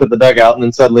walking back to the dugout, and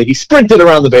then suddenly he sprinted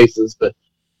around the bases. But,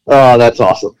 oh, that's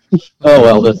awesome. Oh,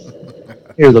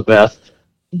 Elvis, you're the best.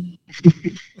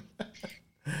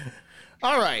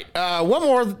 All right. One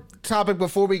more topic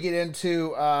before we get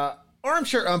into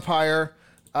armchair umpire.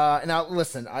 Now,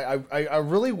 listen, I'm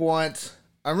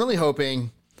really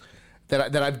hoping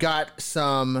that I've got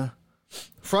some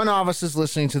front offices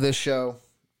listening to this show,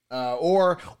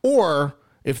 or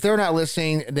if they're not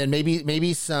listening, then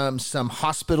maybe some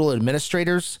hospital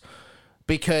administrators,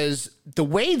 because the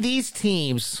way these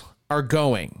teams are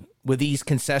going with these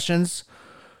concessions,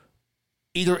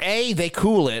 either A, they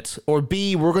cool it, or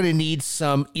B, we're going to need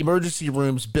some emergency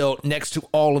rooms built next to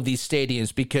all of these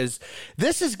stadiums, because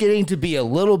this is getting to be a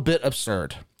little bit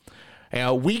absurd.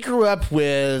 We grew up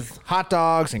with hot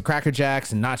dogs and Cracker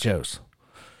Jacks and nachos.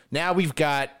 Now we've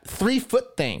got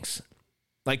 3-foot things.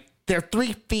 Like, they're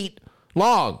 3 feet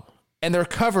long, and they're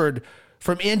covered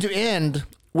from end to end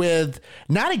with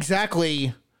not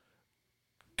exactly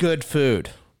good food.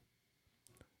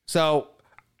 So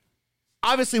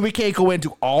obviously we can't go into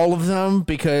all of them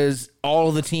because all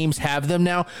of the teams have them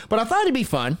now, but I thought it'd be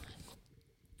fun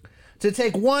to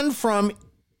take one from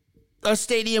a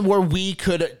stadium where we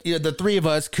could, the three of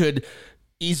us could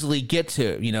easily get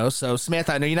to, So,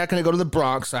 Samantha, I know you're not going to go to the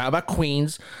Bronx. So how about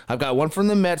Queens? I've got one from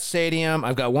the Mets Stadium.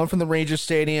 I've got one from the Rangers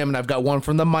Stadium. And I've got one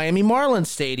from the Miami Marlins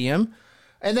Stadium.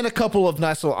 And then a couple of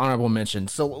nice little honorable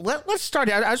mentions. So let's start.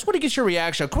 I just want to get your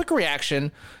reaction, a quick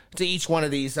reaction to each one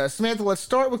of these. Samantha, let's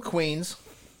start with Queens.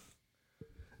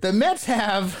 The Mets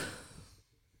have,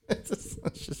 it's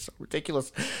just so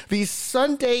ridiculous, the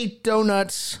Sunday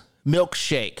Donuts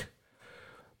milkshake.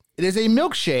 It is a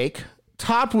milkshake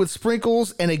topped with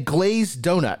sprinkles and a glazed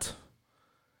donut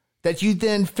that you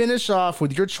then finish off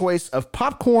with your choice of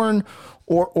popcorn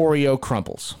or Oreo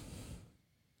crumbles.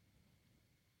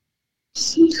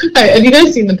 Have you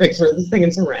guys seen the picture? This thing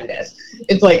is horrendous.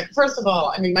 It's like, first of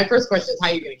all, I mean, my first question is how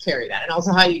are you going to carry that? And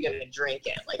also, how are you going to drink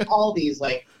it? Like, all these,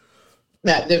 like,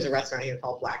 there's a restaurant here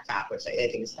called Black Tap, which I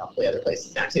think is probably other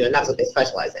places now, too. And that's what they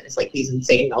specialize in. It's, like, these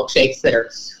insane milkshakes that are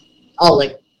all,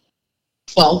 like,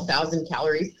 12,000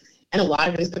 calories. And a lot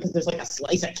of it is because there's like a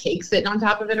slice of cake sitting on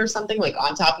top of it or something, like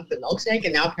on top of the milkshake.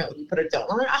 And now apparently you put a donut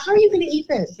on it. How are you going to eat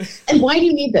this? And why do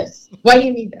you need this? Why do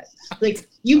you need this? Like,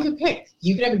 you could pick.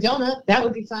 You could have a donut. That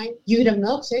would be fine. You could have a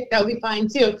milkshake. That would be fine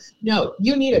too. No,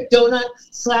 you need a donut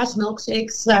 /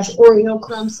 milkshake / Oreo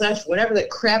crumb / whatever the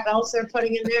crap else they're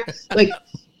putting in there. Like,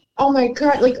 oh my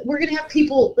God. Like, we're going to have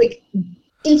people like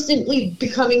instantly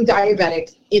becoming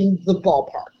diabetic in the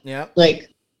ballpark. Yeah. Like,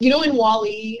 in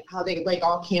Wall-E, how they, like,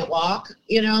 all can't walk,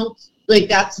 Like,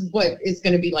 that's what it's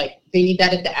going to be like. They need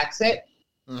that at the exit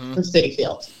for Citi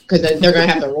Field. Because then they're going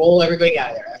to have to roll everybody out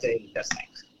of there after they eat this thing.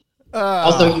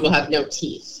 Also, you will have no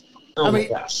teeth. Oh, my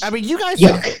gosh. I mean, you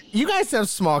guys have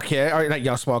small kids. Or not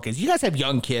young small kids. You guys have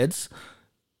young kids.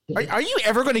 Are you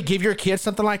ever going to give your kids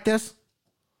something like this?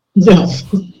 No.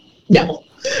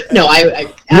 No,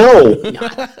 I no.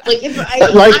 Not. Like, I'm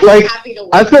happy to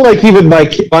I feel like even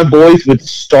my boys would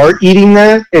start eating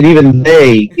that, and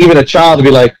even a child would be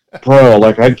like, "Bro,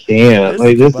 like I can't.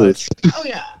 Like this is." Oh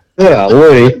yeah. Yeah,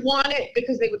 they would want it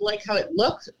because they would like how it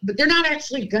looked, but they're not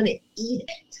actually gonna eat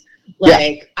it.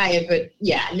 Like I'm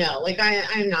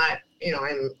not.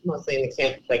 I'm mostly in the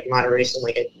camp of, like, moderation.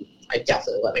 Like I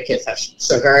definitely let my kids have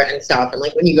sugar and stuff. And,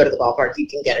 like, when you go to the ballpark, you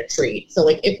can get a treat. So,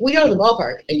 like, if we go to the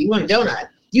ballpark and you want a donut,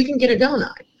 you can get a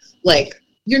donut. Like,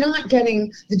 you're not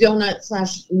getting the donut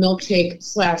 / milkshake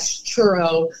 /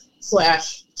 churro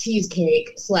 / cheesecake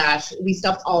 / we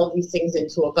stuffed all of these things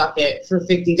into a bucket for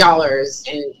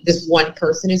 $50 and this one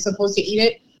person is supposed to eat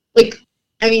it. Like,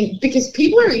 I mean, because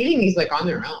people are eating these, like, on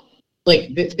their own.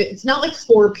 Like, it's not like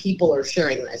 4 people are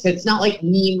sharing this. It's not like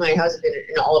me, my husband,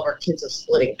 and all of our kids are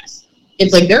splitting this.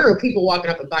 It's like there are people walking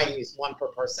up and buying these one per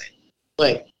person.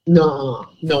 Like, no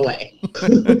way.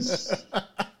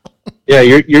 Yeah,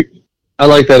 you're. I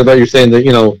like that about you saying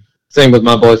that. Same with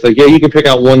my boys. Like, yeah, you can pick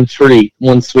out one treat,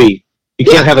 one sweet. You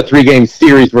can't have a 3-game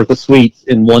series worth of sweets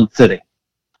in one sitting.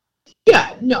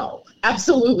 Yeah, no,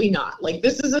 absolutely not. Like,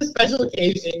 this is a special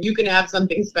occasion. You can have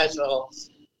something special.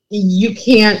 You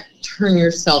can't turn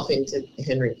yourself into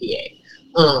Henry VIII.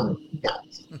 No.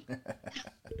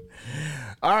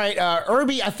 All right,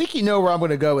 Irby, I think you know where I'm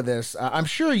going to go with this. I'm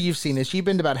sure you've seen this. You've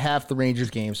been to about half the Rangers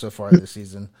games so far this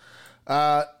season.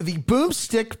 The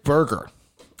Boomstick Burger.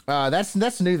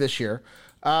 That's new this year.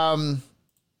 It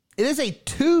is a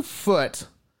 2-foot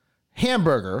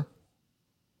hamburger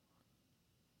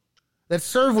that's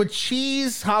served with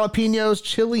cheese, jalapenos,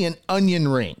 chili, and onion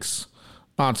rings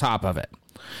on top of it.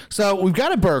 So we've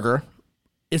got a burger.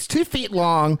 It's 2 feet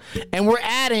long, and we're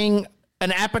adding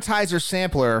an appetizer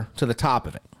sampler to the top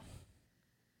of it.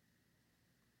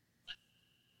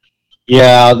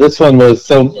 Yeah, this one was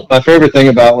my favorite thing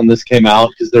about when this came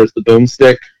out is there's the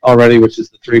Boomstick already, which is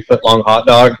the 3-foot long hot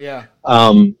dog. Yeah.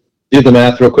 Do the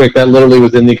math real quick. That literally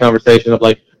was in the conversation of,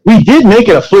 like, we did make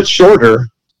it a foot shorter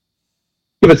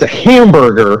if it's a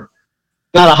hamburger,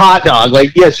 not a hot dog.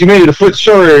 Like, yes, you made it a foot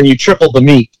shorter and you tripled the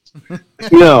meat.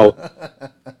 No.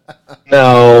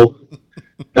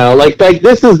 Like,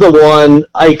 this is the one.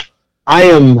 Like, I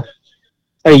am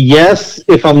a yes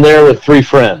if I'm there with 3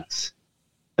 friends.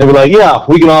 They were like, yeah,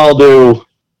 we can all do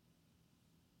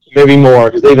maybe more.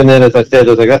 Because even then, as I said,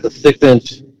 there's like, that's a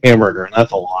 6-inch hamburger, and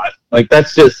that's a lot. Like,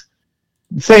 that's just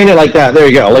saying it like that. There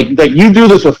you go. Like you do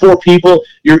this with 4 people,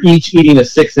 you're each eating a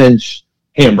 6-inch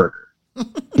hamburger.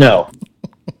 No.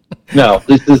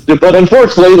 This is. But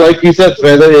unfortunately, like you said,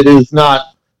 Samantha, it is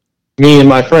not me and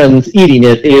my friends eating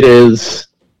it. It is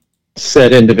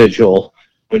said individual.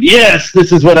 But yes,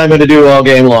 this is what I'm going to do all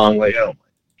game long. Like, oh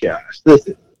my gosh, this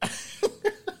is.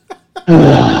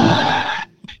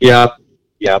 Yep.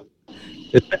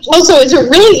 Also, is it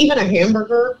really even a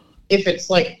hamburger if it's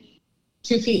like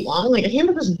 2 feet long? Like, a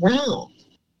hamburger's round.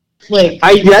 Like,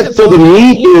 so the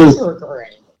meat is.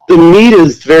 the meat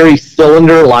is very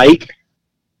cylinder-like,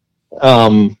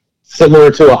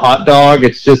 similar to a hot dog.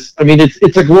 It's just, I mean,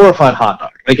 it's a glorified hot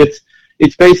dog. Like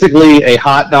it's basically a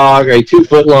hot dog, a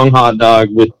 2-foot-long hot dog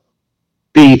with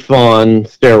beef on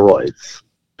steroids.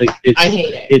 Like I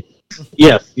hate it.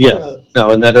 Yes.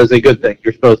 No, and that is a good thing.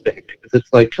 You're supposed to hate it because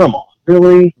it's like, come on,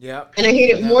 really? Yeah. And I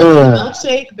hate it more than a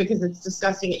milkshake because it's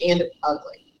disgusting and it's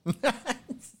ugly.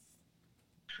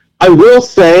 I will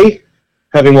say,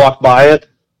 having walked by it,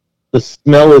 the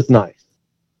smell is nice.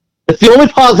 It's the only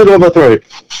positive I'm going to throw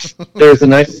you. There's a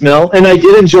nice smell. And I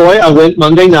did enjoy, I went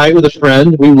Monday night with a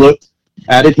friend. We looked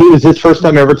at it. It was his first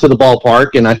time ever to the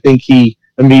ballpark, and I think he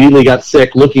immediately got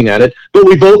sick looking at it. But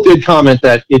we both did comment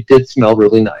that it did smell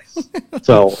really nice.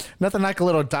 So nothing like a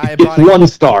little diabetic. It's 1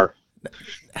 star.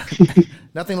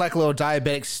 Nothing like a little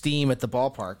diabetic steam at the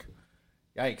ballpark.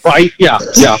 Yikes. Right? Yeah.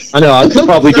 I know. I could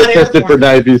probably get tested for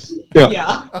diabetes.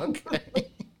 Yeah. Okay.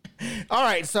 All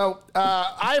right, so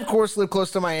I, of course, live close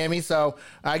to Miami, so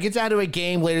I get down to a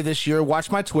game later this year,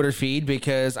 watch my Twitter feed,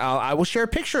 because I will share a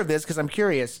picture of this because I'm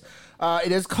curious.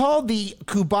 It is called the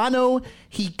Cubano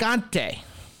Gigante.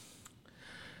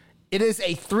 It is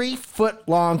a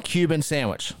 3-foot-long Cuban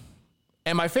sandwich.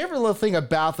 And my favorite little thing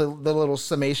about the little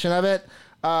summation of it,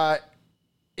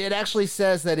 it actually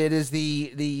says that it is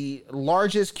the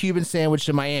largest Cuban sandwich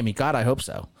in Miami. God, I hope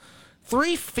so.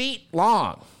 3 feet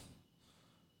long.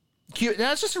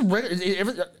 Now it's just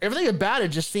everything about it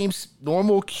just seems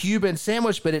normal Cuban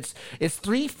sandwich, but it's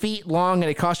 3 feet long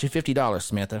and it costs you $50,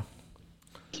 Samantha.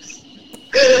 This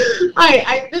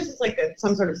is like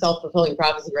some sort of self-fulfilling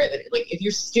prophecy, right? That like if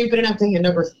you're stupid enough to hand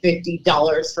over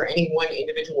 $50 for any one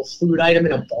individual food item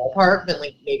in a ballpark, then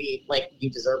like maybe like you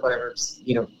deserve whatever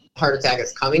heart attack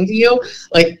is coming to you.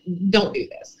 Like, don't do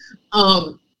this.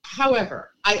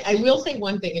 However, I will say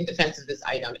one thing in defense of this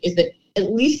item is that at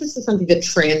least this is something that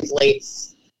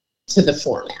translates to the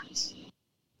format,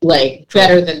 like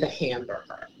better than the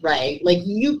hamburger, right? Like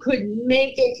you could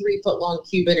make a 3-foot-long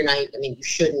Cuban, and I mean, you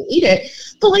shouldn't eat it,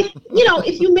 but like,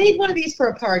 if you made one of these for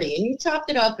a party and you chopped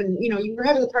it up and, you were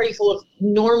having a party full of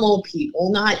normal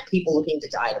people, not people looking to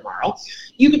die tomorrow,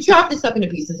 you could chop this up into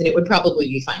pieces and it would probably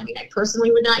be fine. I mean, I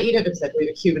personally would not eat it because I believe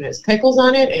a Cuban has pickles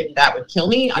on it and that would kill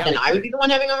me. Yep. And I would be the one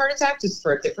having a heart attack just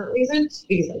for a different reason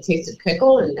because I tasted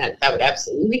pickle and that would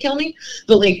absolutely kill me.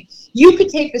 But like, you could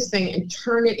take this thing and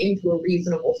turn it into a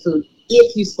reasonable food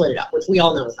if you split it up, which we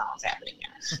all know is not what's happening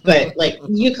here. But like,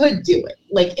 you could do it.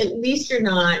 Like, at least you're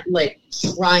not like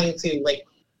trying to like,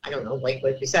 I don't know, like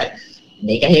we said,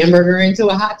 make a hamburger into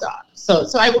a hot dog. So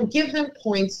I will give them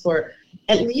points for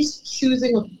at least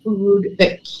choosing a food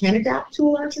that can adapt to a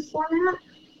larger format.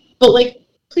 But like,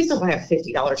 please don't buy a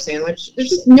 $50 sandwich. There's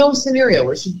just no scenario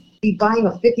where you should be buying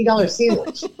a $50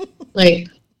 sandwich. Like,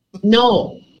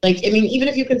 no. Like, I mean, even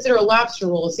if you consider a lobster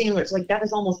roll a sandwich, like that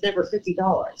is almost never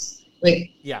 $50.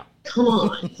 Like, yeah, come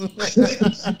on.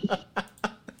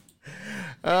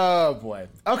 Oh boy.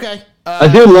 Okay. I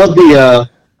do love the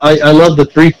I love the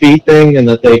 3 feet thing, and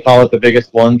that they call it the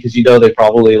biggest one because they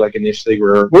probably like initially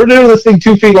we're doing this thing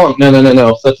 2 feet long.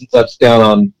 No, such and such down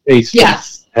on A Street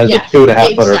has a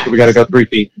 2.5 footer, so we got to go 3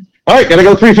 feet. All right, got to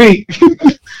go 3 feet.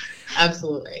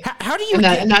 Absolutely. How do you?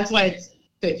 And that's why it's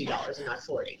 $50 and not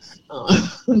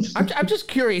 $40. I'm just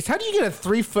curious. How do you get a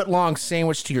 3-foot-long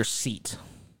sandwich to your seat?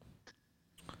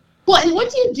 Well, and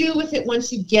what do you do with it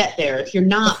once you get there if you're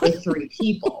not with 3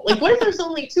 people? Like, what if there's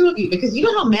only 2 of you? Because you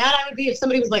know how mad I would be if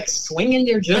somebody was, like, swinging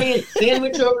their giant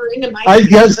sandwich over into my I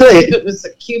guess if it was a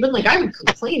Cuban. Like, I would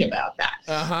complain about that.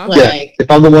 Uh-huh. Like, if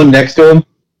I'm the one next to him?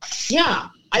 Yeah.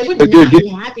 I would not be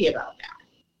happy about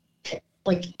that.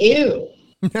 Like, ew.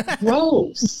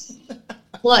 Gross.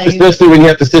 Like, especially when you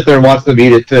have to sit there and watch them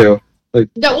eat it, too. Like,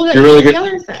 that's really the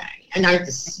other thing. And I have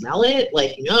to smell it.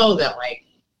 Like, that, like,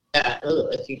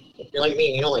 if you're like me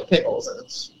and you don't like pickles, and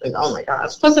it's like, oh my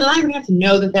gosh. Plus, I don't even have to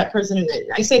know that person. And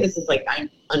I say this is like, I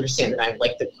understand that I'm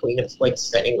like the queen of like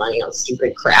spending money on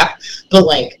stupid crap, but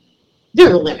like, there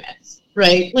are limits,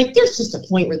 right? Like, there's just a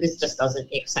point where this just doesn't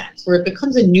make sense, where it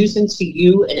becomes a nuisance to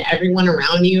you and everyone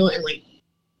around you, and like,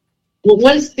 well,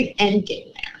 what is the end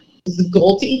game there? Is the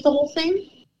goal to eat the whole thing?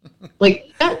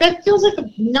 Like, that feels like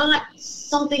not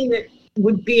something that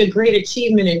would be a great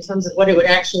achievement in terms of what it would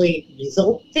actually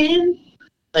result in.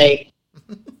 Like,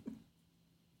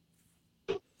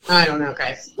 I don't know,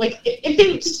 guys. Like, if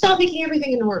they just stop making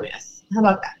everything enormous, how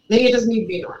about that? Maybe it doesn't need to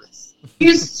be enormous.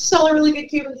 You just sell a really good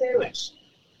Cuban sandwich.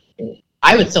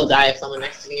 I would still die if someone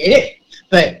next to me ate it,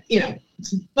 but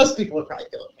most people would probably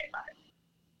feel okay about it.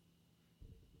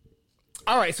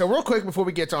 All right, so real quick before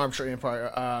we get to Armstrong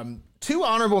Empire, 2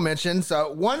 honorable mentions.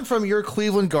 One from your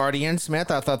Cleveland Guardians.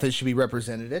 Samantha, I thought they should be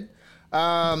represented.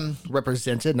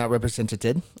 Represented, not represented.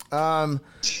 They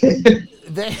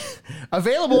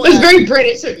available. It's very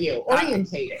British of you.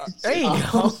 Orientated. There you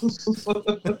go.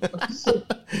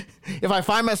 If I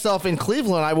find myself in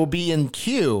Cleveland, I will be in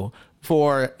queue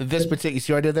for this particular.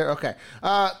 See what I did there? Okay.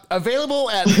 Available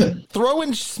at Throw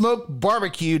and Smoke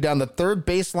Barbecue down the third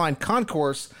baseline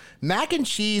concourse. Mac and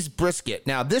cheese brisket.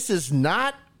 Now, this is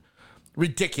not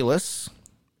ridiculous.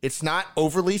 It's not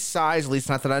overly sized, at least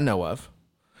not that I know of.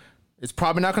 It's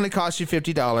probably not going to cost you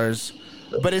 $50,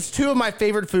 but it's two of my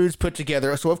favorite foods put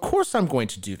together, so of course I'm going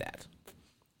to do that.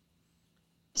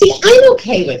 See, I'm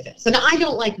okay with this, and I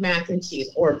don't like mac and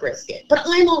cheese or brisket, but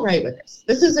I'm all right with this.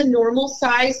 This is a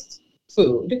normal-sized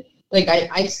food. Like,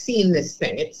 I've seen this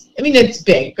thing. It's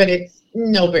big, but it's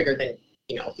no bigger than,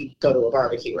 if you go to a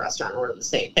barbecue restaurant and order the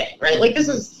same thing, right? Like, this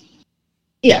is,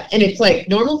 yeah, and it's like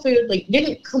normal food. Like, you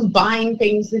didn't combine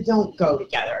things that don't go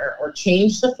together or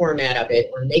change the format of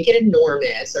it or make it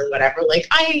enormous or whatever. Like,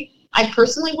 I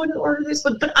personally wouldn't order this,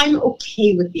 but I'm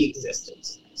okay with the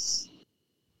existence of this.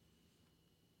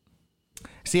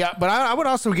 See, but I would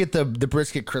also get the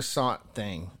brisket croissant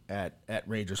thing at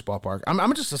Rangers Ballpark.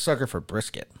 I'm just a sucker for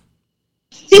brisket.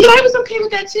 See, but I was okay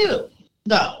with that too,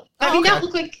 though. I mean, okay. That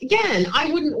looked like, again,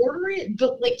 I wouldn't order it,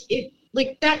 but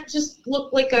that just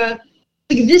looked like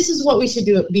this is what we should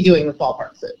be doing with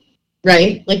ballpark food,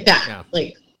 right? Like that. Yeah.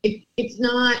 Like it's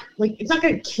not going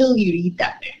to kill you to eat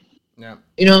that thing. Yeah.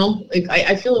 Like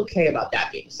I feel okay about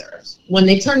that being served. When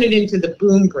they turn it into the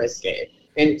boom brisket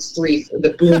and it's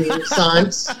the boom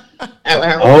croissants.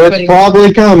 It's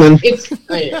probably coming.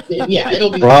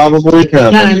 It'll be probably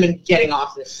coming. I'm getting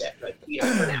off this shit, but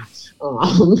for now.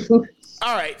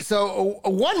 All right, so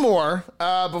one more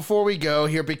before we go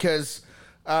here, because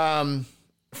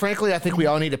frankly, I think we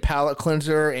all need a palate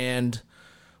cleanser and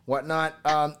whatnot.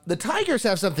 The Tigers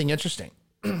have something interesting.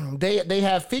 They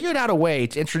have figured out a way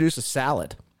to introduce a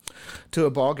salad to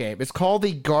a ball game. It's called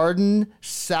the Garden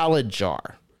Salad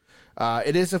Jar.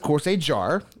 It is, of course, a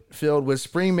jar filled with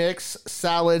spring mix,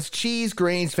 salads, cheese,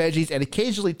 grains, veggies, and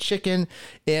occasionally chicken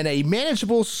in a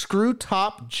manageable screw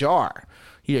top jar.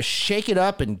 You just shake it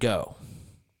up and go.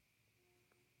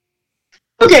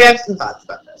 Okay, I have some thoughts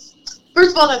about this.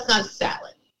 First of all, that's not a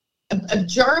salad. A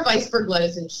jar of iceberg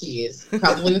lettuce and cheese,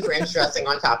 probably with ranch dressing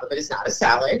on top of it, is not a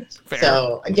salad. Fair.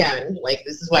 So, again,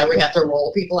 this is why we have to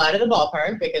roll people out of the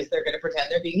ballpark, because they're going to pretend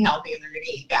they're being healthy and they're going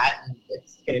to eat that, and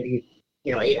it's going to be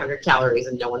 800 calories,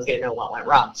 and no one's going to know what went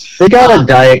wrong. They got a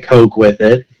Diet Coke with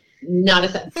it. Not a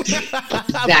salad.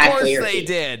 Exactly. Of course they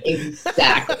did.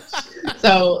 Exactly.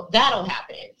 So that'll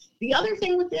happen. The other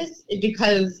thing with this is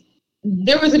because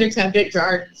there was an attempted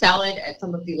jar salad at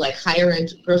some of the higher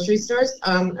end grocery stores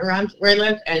around where I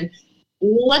live, and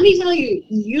let me tell you,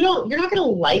 you're not going to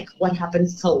like what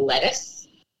happens to lettuce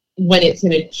when it's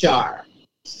in a jar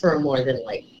for more than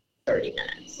 30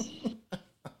 minutes.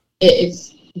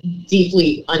 It's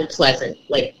deeply unpleasant,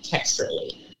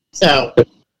 texturally. So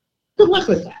good luck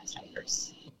with that,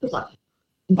 Tigers. Good luck.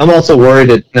 I'm also worried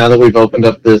that now that we've opened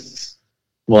up this,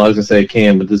 well, I was going to say a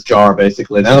can, but this jar,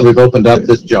 basically. Now that we've opened up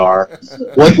this jar,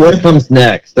 what comes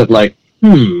next? Of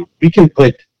we can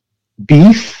put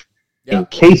beef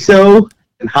and queso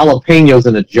and jalapenos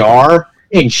in a jar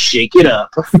and shake it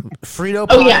up. Frito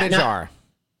pie in a jar.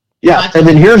 Yeah, and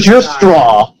then here's your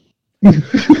straw.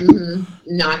 Mm-hmm.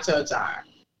 Nacho jar.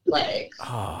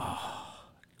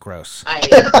 Gross.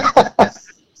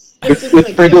 With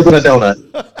sprinkles and a donut.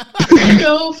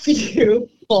 So few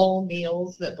full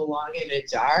meals that belong in a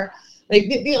jar.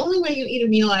 The only way you eat a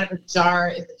meal out of a jar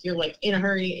is if you're in a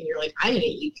hurry and you're I'm gonna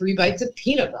eat 3 bites of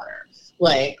peanut butter.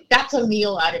 That's a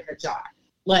meal out of a jar.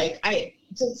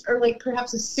 Or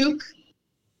perhaps a soup.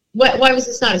 Why was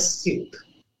this not a soup?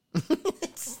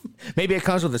 Maybe it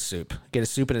comes with a soup. Get a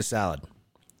soup and a salad.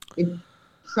 It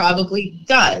probably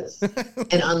does.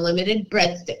 And unlimited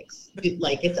breadsticks.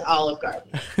 It's Olive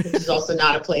Garden, which is also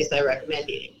not a place I recommend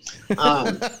eating.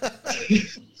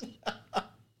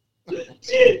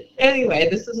 Anyway,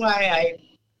 this is why I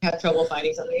have trouble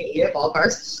finding something to eat at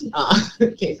ballparks.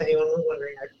 In case anyone was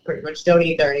wondering, I pretty much don't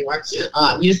eat there anymore.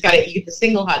 You just got to eat the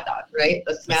single hot dog, right?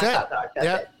 The smashed hot dog.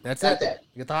 That's it.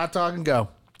 Get the hot dog and go.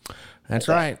 That's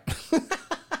right.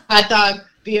 Hot dog,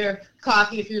 beer,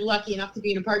 coffee. If you're lucky enough to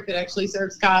be in a park that actually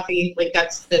serves coffee,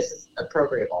 this is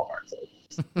appropriate ballpark food.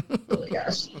 Oh my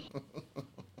gosh.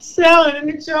 Salad in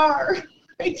a jar.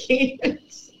 I can't.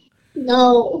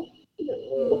 No.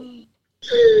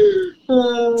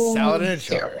 Salad in a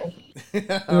jar.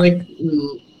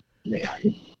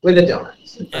 With a donut.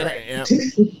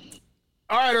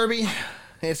 All right, Irby.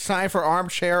 It's time for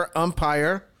Armchair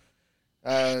Umpire.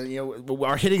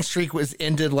 Our hitting streak was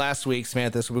ended last week,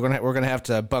 Samantha. So we're gonna have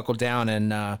to buckle down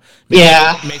and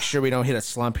make sure we don't hit a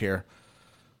slump here.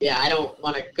 Yeah, I don't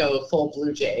want to go full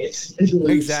Blue Jays. And lose.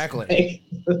 Exactly.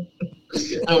 I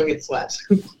don't get swept.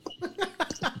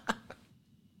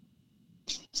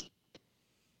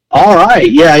 All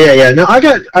right. Yeah. No, I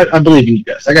believe in you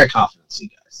guys. I got confidence in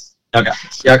you guys. I got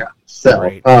this. Yeah, I got this. So,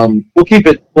 we'll keep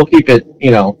it,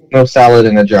 no salad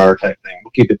in a jar type thing.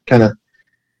 We'll keep it kind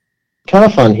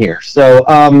of fun here. So,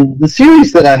 the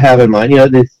series that I have in mind,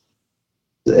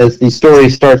 as the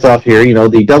story starts off here,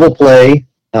 the double play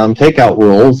takeout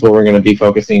rules, where we're going to be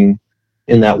focusing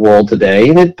in that world today,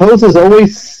 and it poses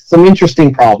always some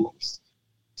interesting problems.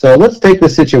 So let's take the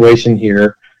situation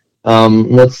here.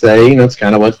 Let's say, it's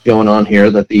kind of what's going on here,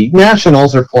 that the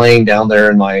Nationals are playing down there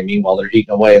in Miami while they're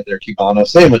eating away at their Cubano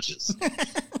sandwiches.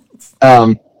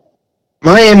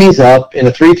 Miami's up in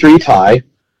a 3-3 tie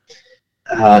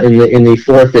in the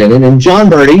fourth inning, and John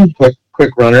Birdie,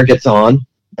 quick runner, gets on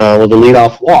with a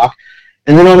leadoff walk,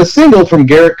 and then on a single from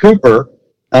Garrett Cooper,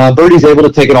 Birdie's able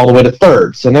to take it all the way to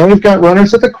third. So now we've got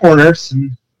runners at the corners,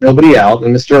 and nobody out,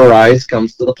 and Mr. Arise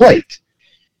comes to the plate.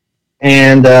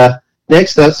 And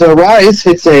next up, so Arise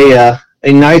hits a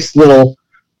nice little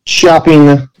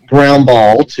chopping ground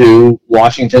ball to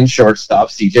Washington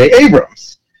shortstop C.J.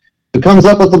 Abrams, who comes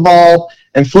up with the ball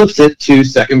and flips it to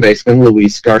second baseman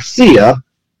Luis Garcia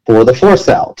for the force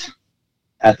out.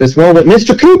 At this moment,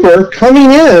 Mr. Cooper,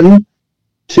 coming in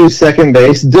to second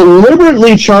base,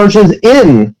 deliberately charges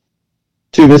in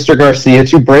to Mr. Garcia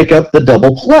to break up the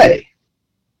double play.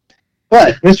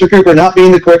 But Mr. Cooper, not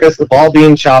being the quickest, the ball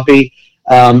being choppy,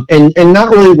 and not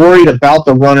really worried about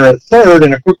the runner at third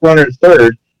and a quick runner at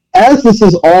third, as this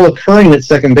is all occurring at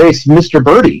second base, Mr.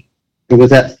 Birdie, who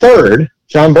was at third,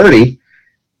 John Birdie,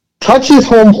 touches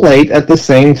home plate at the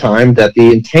same time that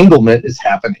the entanglement is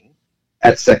happening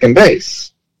at second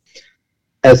base.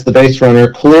 As the base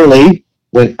runner clearly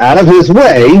went out of his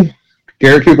way,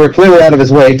 Garrett Cooper clearly out of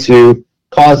his way to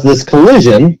cause this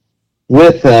collision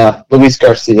with Luis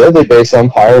Garcia, the base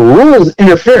umpire, rules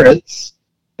interference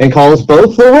and calls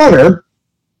both the runner,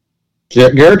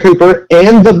 Garrett Cooper,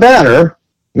 and the batter,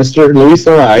 Mr. Luis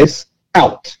Arise,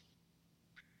 out.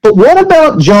 But what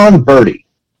about John Birdie?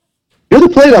 You're the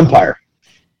plate umpire.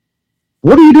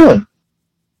 What are you doing?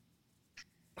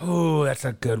 Oh, that's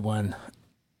a good one.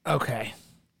 Okay.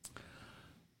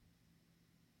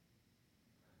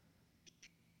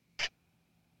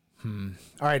 All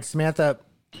right, Samantha.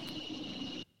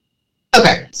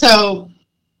 Okay, so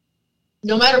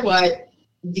no matter what,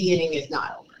 the inning is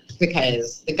not over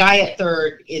because the guy at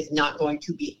third is not going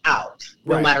to be out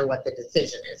no matter what the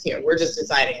decision is here. We're just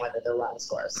deciding whether the run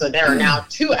scores. So there are now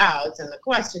 2 outs, and the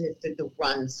question is, did the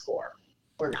run score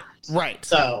or not? Right.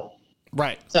 So,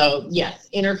 yes,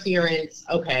 interference.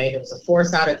 Okay, there was a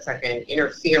force out at second.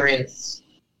 Interference.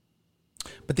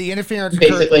 But the interference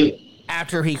basically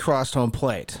after he crossed home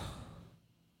plate.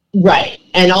 Right.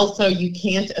 And also, you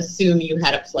can't assume you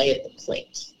had a play at the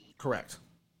plate. Correct.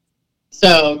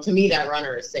 So, to me, that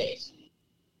runner is safe.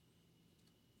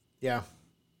 Yeah.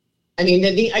 I mean,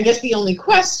 I guess the only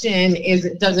question is,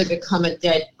 does it become a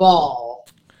dead ball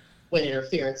when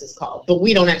interference is called? But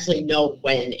we don't actually know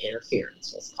when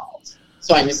interference was called.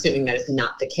 So I'm assuming that is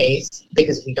not the case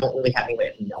because we don't really have any way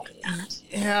of knowing that.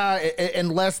 Yeah,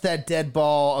 unless that dead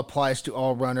ball applies to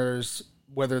all runners,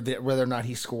 whether or not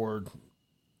he scored,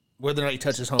 whether or not he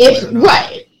touches home plate or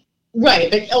not.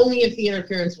 Right, but only if the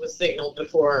interference was signaled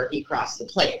before he crossed the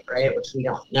plate, right? Which we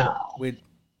don't know.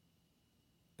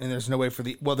 And there's no way for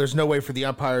the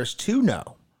umpires to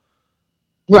know.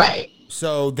 Right.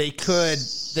 So they could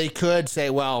say,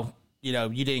 well,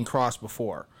 you didn't cross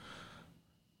before.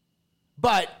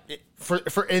 But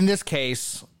for in this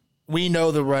case, we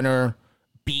know the runner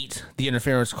beat the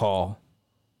interference call.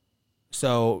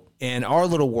 So in our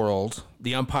little world,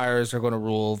 the umpires are going to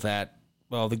rule that,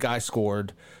 well, the guy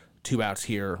scored, 2 outs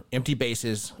here, empty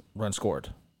bases, run scored.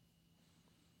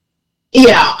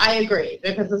 Yeah, I agree.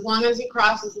 Because as long as he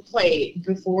crosses the plate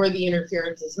before the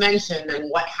interference is mentioned, then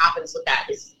what happens with that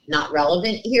is not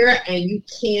relevant here. And you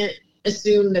can't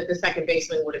assume that the second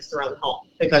baseman would have thrown home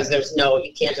because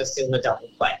you can't assume a double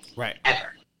play. Right.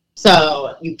 Ever.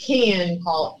 So you can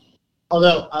call,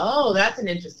 although, that's an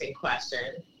interesting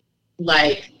question.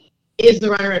 Like, is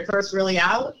the runner at first really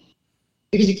out?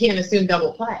 Because you can't assume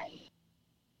double play.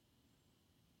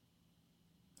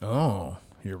 Oh,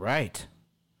 you're right.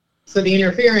 So the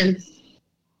interference,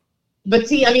 but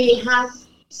see, I mean, he has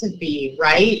to be,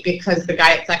 right? Because the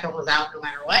guy at second was out no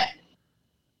matter what.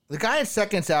 The guy at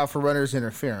second's out for runner's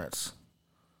interference.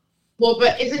 Well,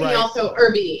 but isn't he also,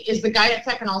 Irby, is the guy at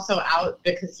second also out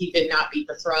because he did not beat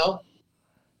the throw?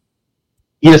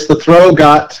 Yes, the throw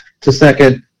got to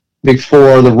second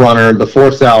before the runner. The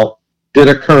force out did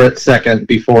occur at second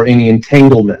before any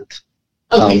entanglement.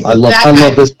 Okay, I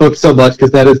love this book so much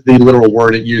because that is the literal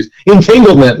word it used.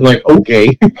 Entanglement. I'm like,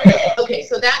 okay. Okay,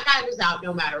 so that guy was out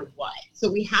no matter what.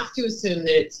 So we have to assume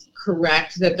that it's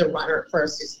correct that the runner at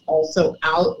first is also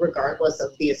out, regardless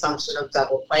of the assumption of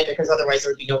double play, because otherwise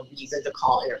there would be no reason to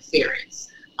call interference,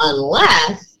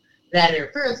 unless that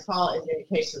interference call is an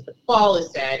indication that the ball is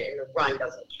dead and the run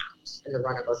doesn't count, and the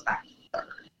runner goes back to third.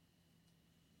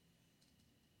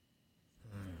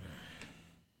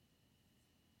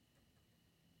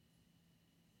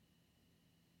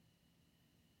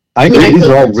 I think these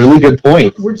are all really good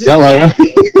points. We're just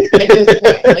guessing at this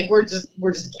point. Like we're just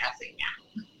guessing now.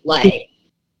 Like,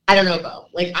 I don't know, Bo.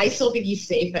 Like, I still think he's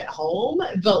safe at home,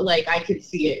 but like I could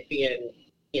see it being,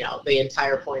 the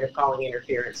entire point of calling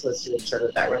interference was to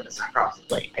ensure that run does not cross the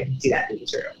plate. I can see that being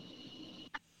true.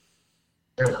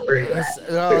 I don't know. Where are you at?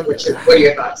 What are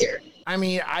your thoughts here? I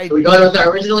mean, are we going with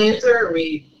our original answer, or are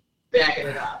we backing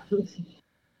it up?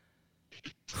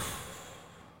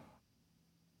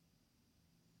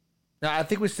 No, I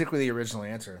think we stick with the original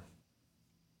answer.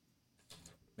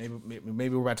 Maybe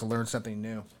we're about to learn something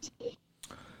new.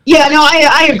 Yeah, no,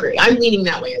 I agree. I'm leaning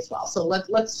that way as well. So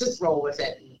let's just roll with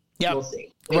it. Yeah, we'll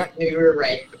see. Maybe we were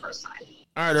right the first time.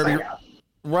 All right,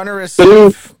 runner is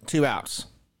safe, 2 outs.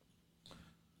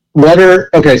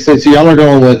 Runner. Okay, so y'all are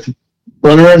going with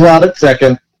runner is out at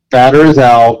second, batter is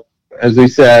out, as we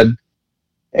said,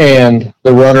 and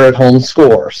the runner at home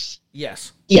scores.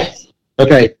 Yes. Yes.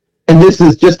 Okay. And this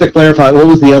is just to clarify, what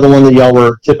was the other one that y'all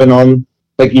were tipping on?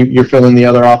 Like you're filling the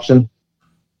other option?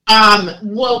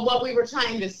 Well, what we were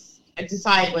trying to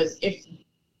decide was if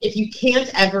you can't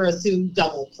ever assume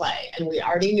double play, and we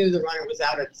already knew the runner was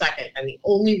out at second, and the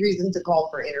only reason to call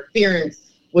for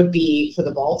interference would be for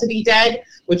the ball to be dead,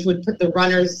 which would put the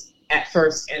runners at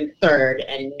first and third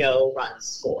and no runs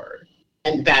scored.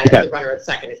 And the runner at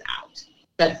second is out.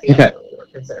 That's the other one we were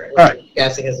considering. Which I'm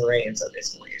guessing is the right answer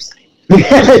based on what you're saying. No.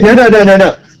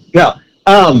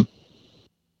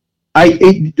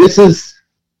 This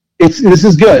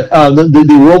is good. The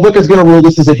rule book is going to rule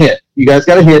this as a hit. You guys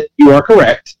got a hit. You are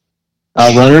correct.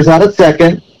 Runner's out at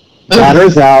second.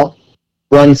 Batter's out.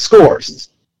 Run scores.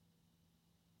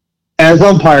 As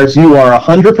umpires, you are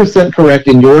 100% correct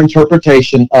in your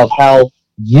interpretation of how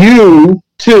you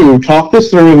two talked this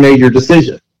through and made your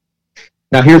decision.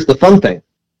 Now, here's the fun thing.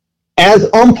 As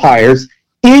umpires,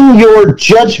 in your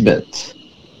judgment,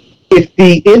 if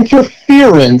the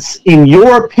interference, in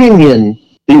your opinion,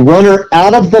 the runner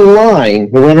out of the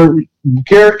line, the runner,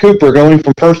 Garrett Cooper going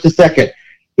from first to second,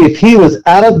 if he was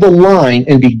out of the line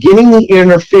and beginning the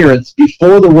interference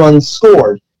before the run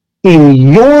scored, in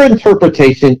your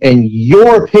interpretation and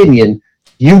your opinion,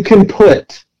 you can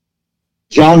put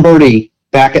John Birdie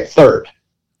back at third.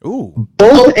 Ooh.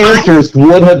 Both answers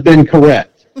would have been correct.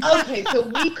 Okay, so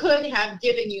we could have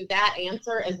given you that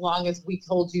answer as long as we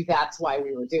told you that's why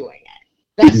we were doing it.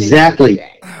 That's exactly.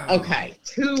 Okay,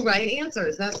 2 right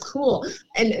answers. That's cool.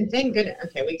 And thank goodness.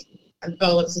 Okay,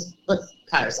 Bo, let's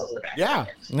pat ourselves on the back. Yeah.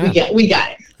 We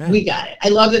got it. Yeah. We got it. I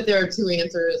love that there are 2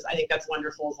 answers. I think that's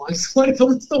wonderful as long as one of them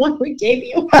is the one we gave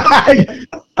you.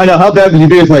 I know, how bad would you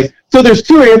be? It's like, so there's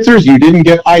 2 answers, you didn't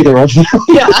get either of them.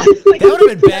 Yeah. That would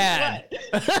have been bad.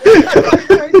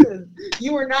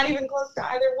 You were not even close to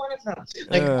either one of them.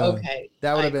 Like, okay.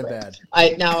 That would have been bad.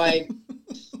 I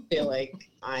feel like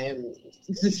I am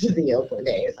to the Oakland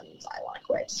A's. I want to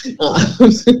quit.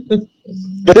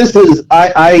 But this is,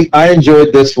 I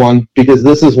enjoyed this one because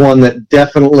this is one that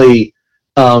definitely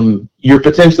you're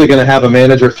potentially going to have a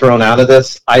manager thrown out of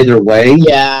this either way.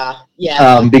 Yeah.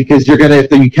 Because you're going to,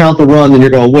 if you count the run, then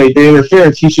you're going, wait, the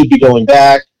interference, he should be going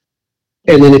back.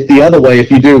 And then if the other way,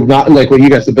 if you do not like what you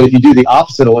guys said, but if you do the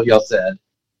opposite of what y'all said,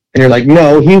 and you're like,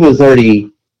 no, he had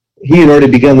already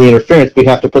begun the interference, we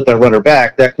have to put that runner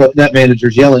back. That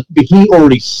manager's yelling, but he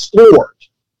already scored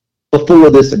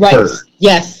before this occurred. Right.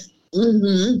 Yes.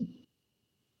 Mm-hmm.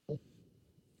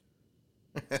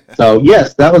 So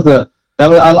yes, I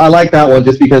like that one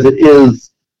just because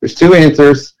there's 2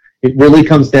 answers. It really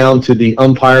comes down to the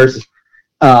umpire's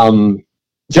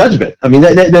judgment. I mean,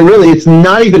 that really, it's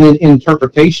not even an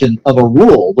interpretation of a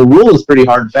rule. The rule is pretty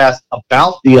hard and fast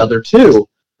about the other 2,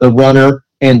 the runner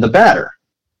and the batter.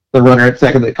 The runner at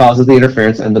second that causes the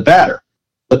interference and the batter.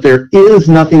 But there is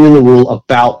nothing in the rule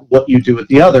about what you do with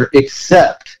the other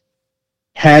except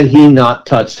had he not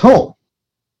touched home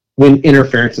when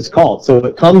interference is called. So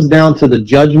it comes down to the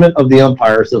judgment of the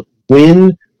umpires of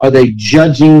when are they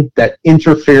judging that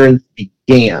interference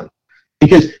began?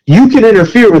 Because you can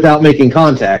interfere without making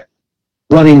contact,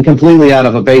 running completely out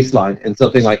of a baseline and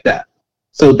something like that.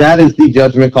 So that is the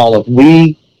judgment call of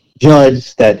we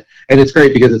judge that, and it's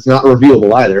great because it's not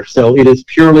reviewable either. So it is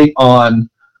purely on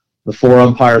the 4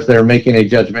 umpires that are making a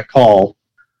judgment call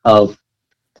of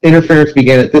interference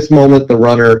began at this moment, the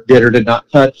runner did or did not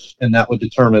touch, and that would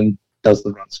determine does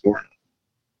the run score.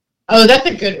 Oh, that's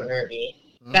a good one, Irby.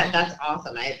 That's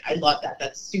awesome. I love that.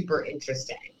 That's super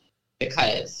interesting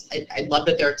because I love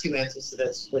that there are 2 answers to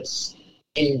this, which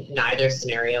in neither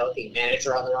scenario the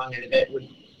manager on the wrong end of it would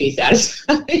be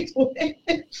satisfied with.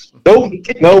 Nope.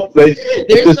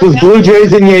 If this was Blue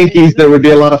Jays and Yankees, there would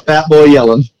be a lot of fat boy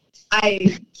yelling.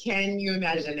 Can you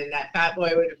imagine? And that fat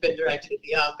boy would have been directed at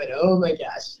the ump, and oh my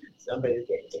gosh, somebody's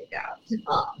getting kicked out.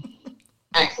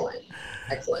 Excellent.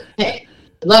 Hey,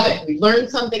 I love it. We learned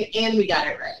something and we got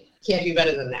it right. Can't do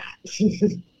better than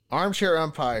that. Armchair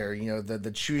umpire,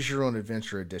 the choose your own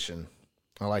adventure edition.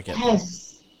 I like it.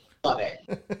 Yes. Love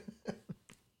it.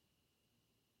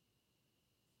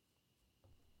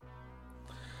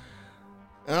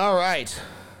 All right.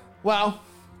 Well,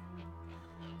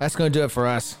 that's going to do it for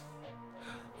us.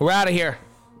 We're out of here.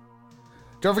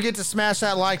 Don't forget to smash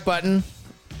that like button.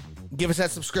 Give us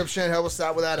that subscription. Help us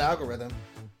out with that algorithm.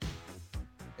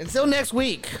 Until next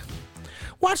week,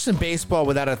 watch some baseball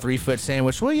without a 3-foot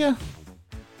sandwich, will you?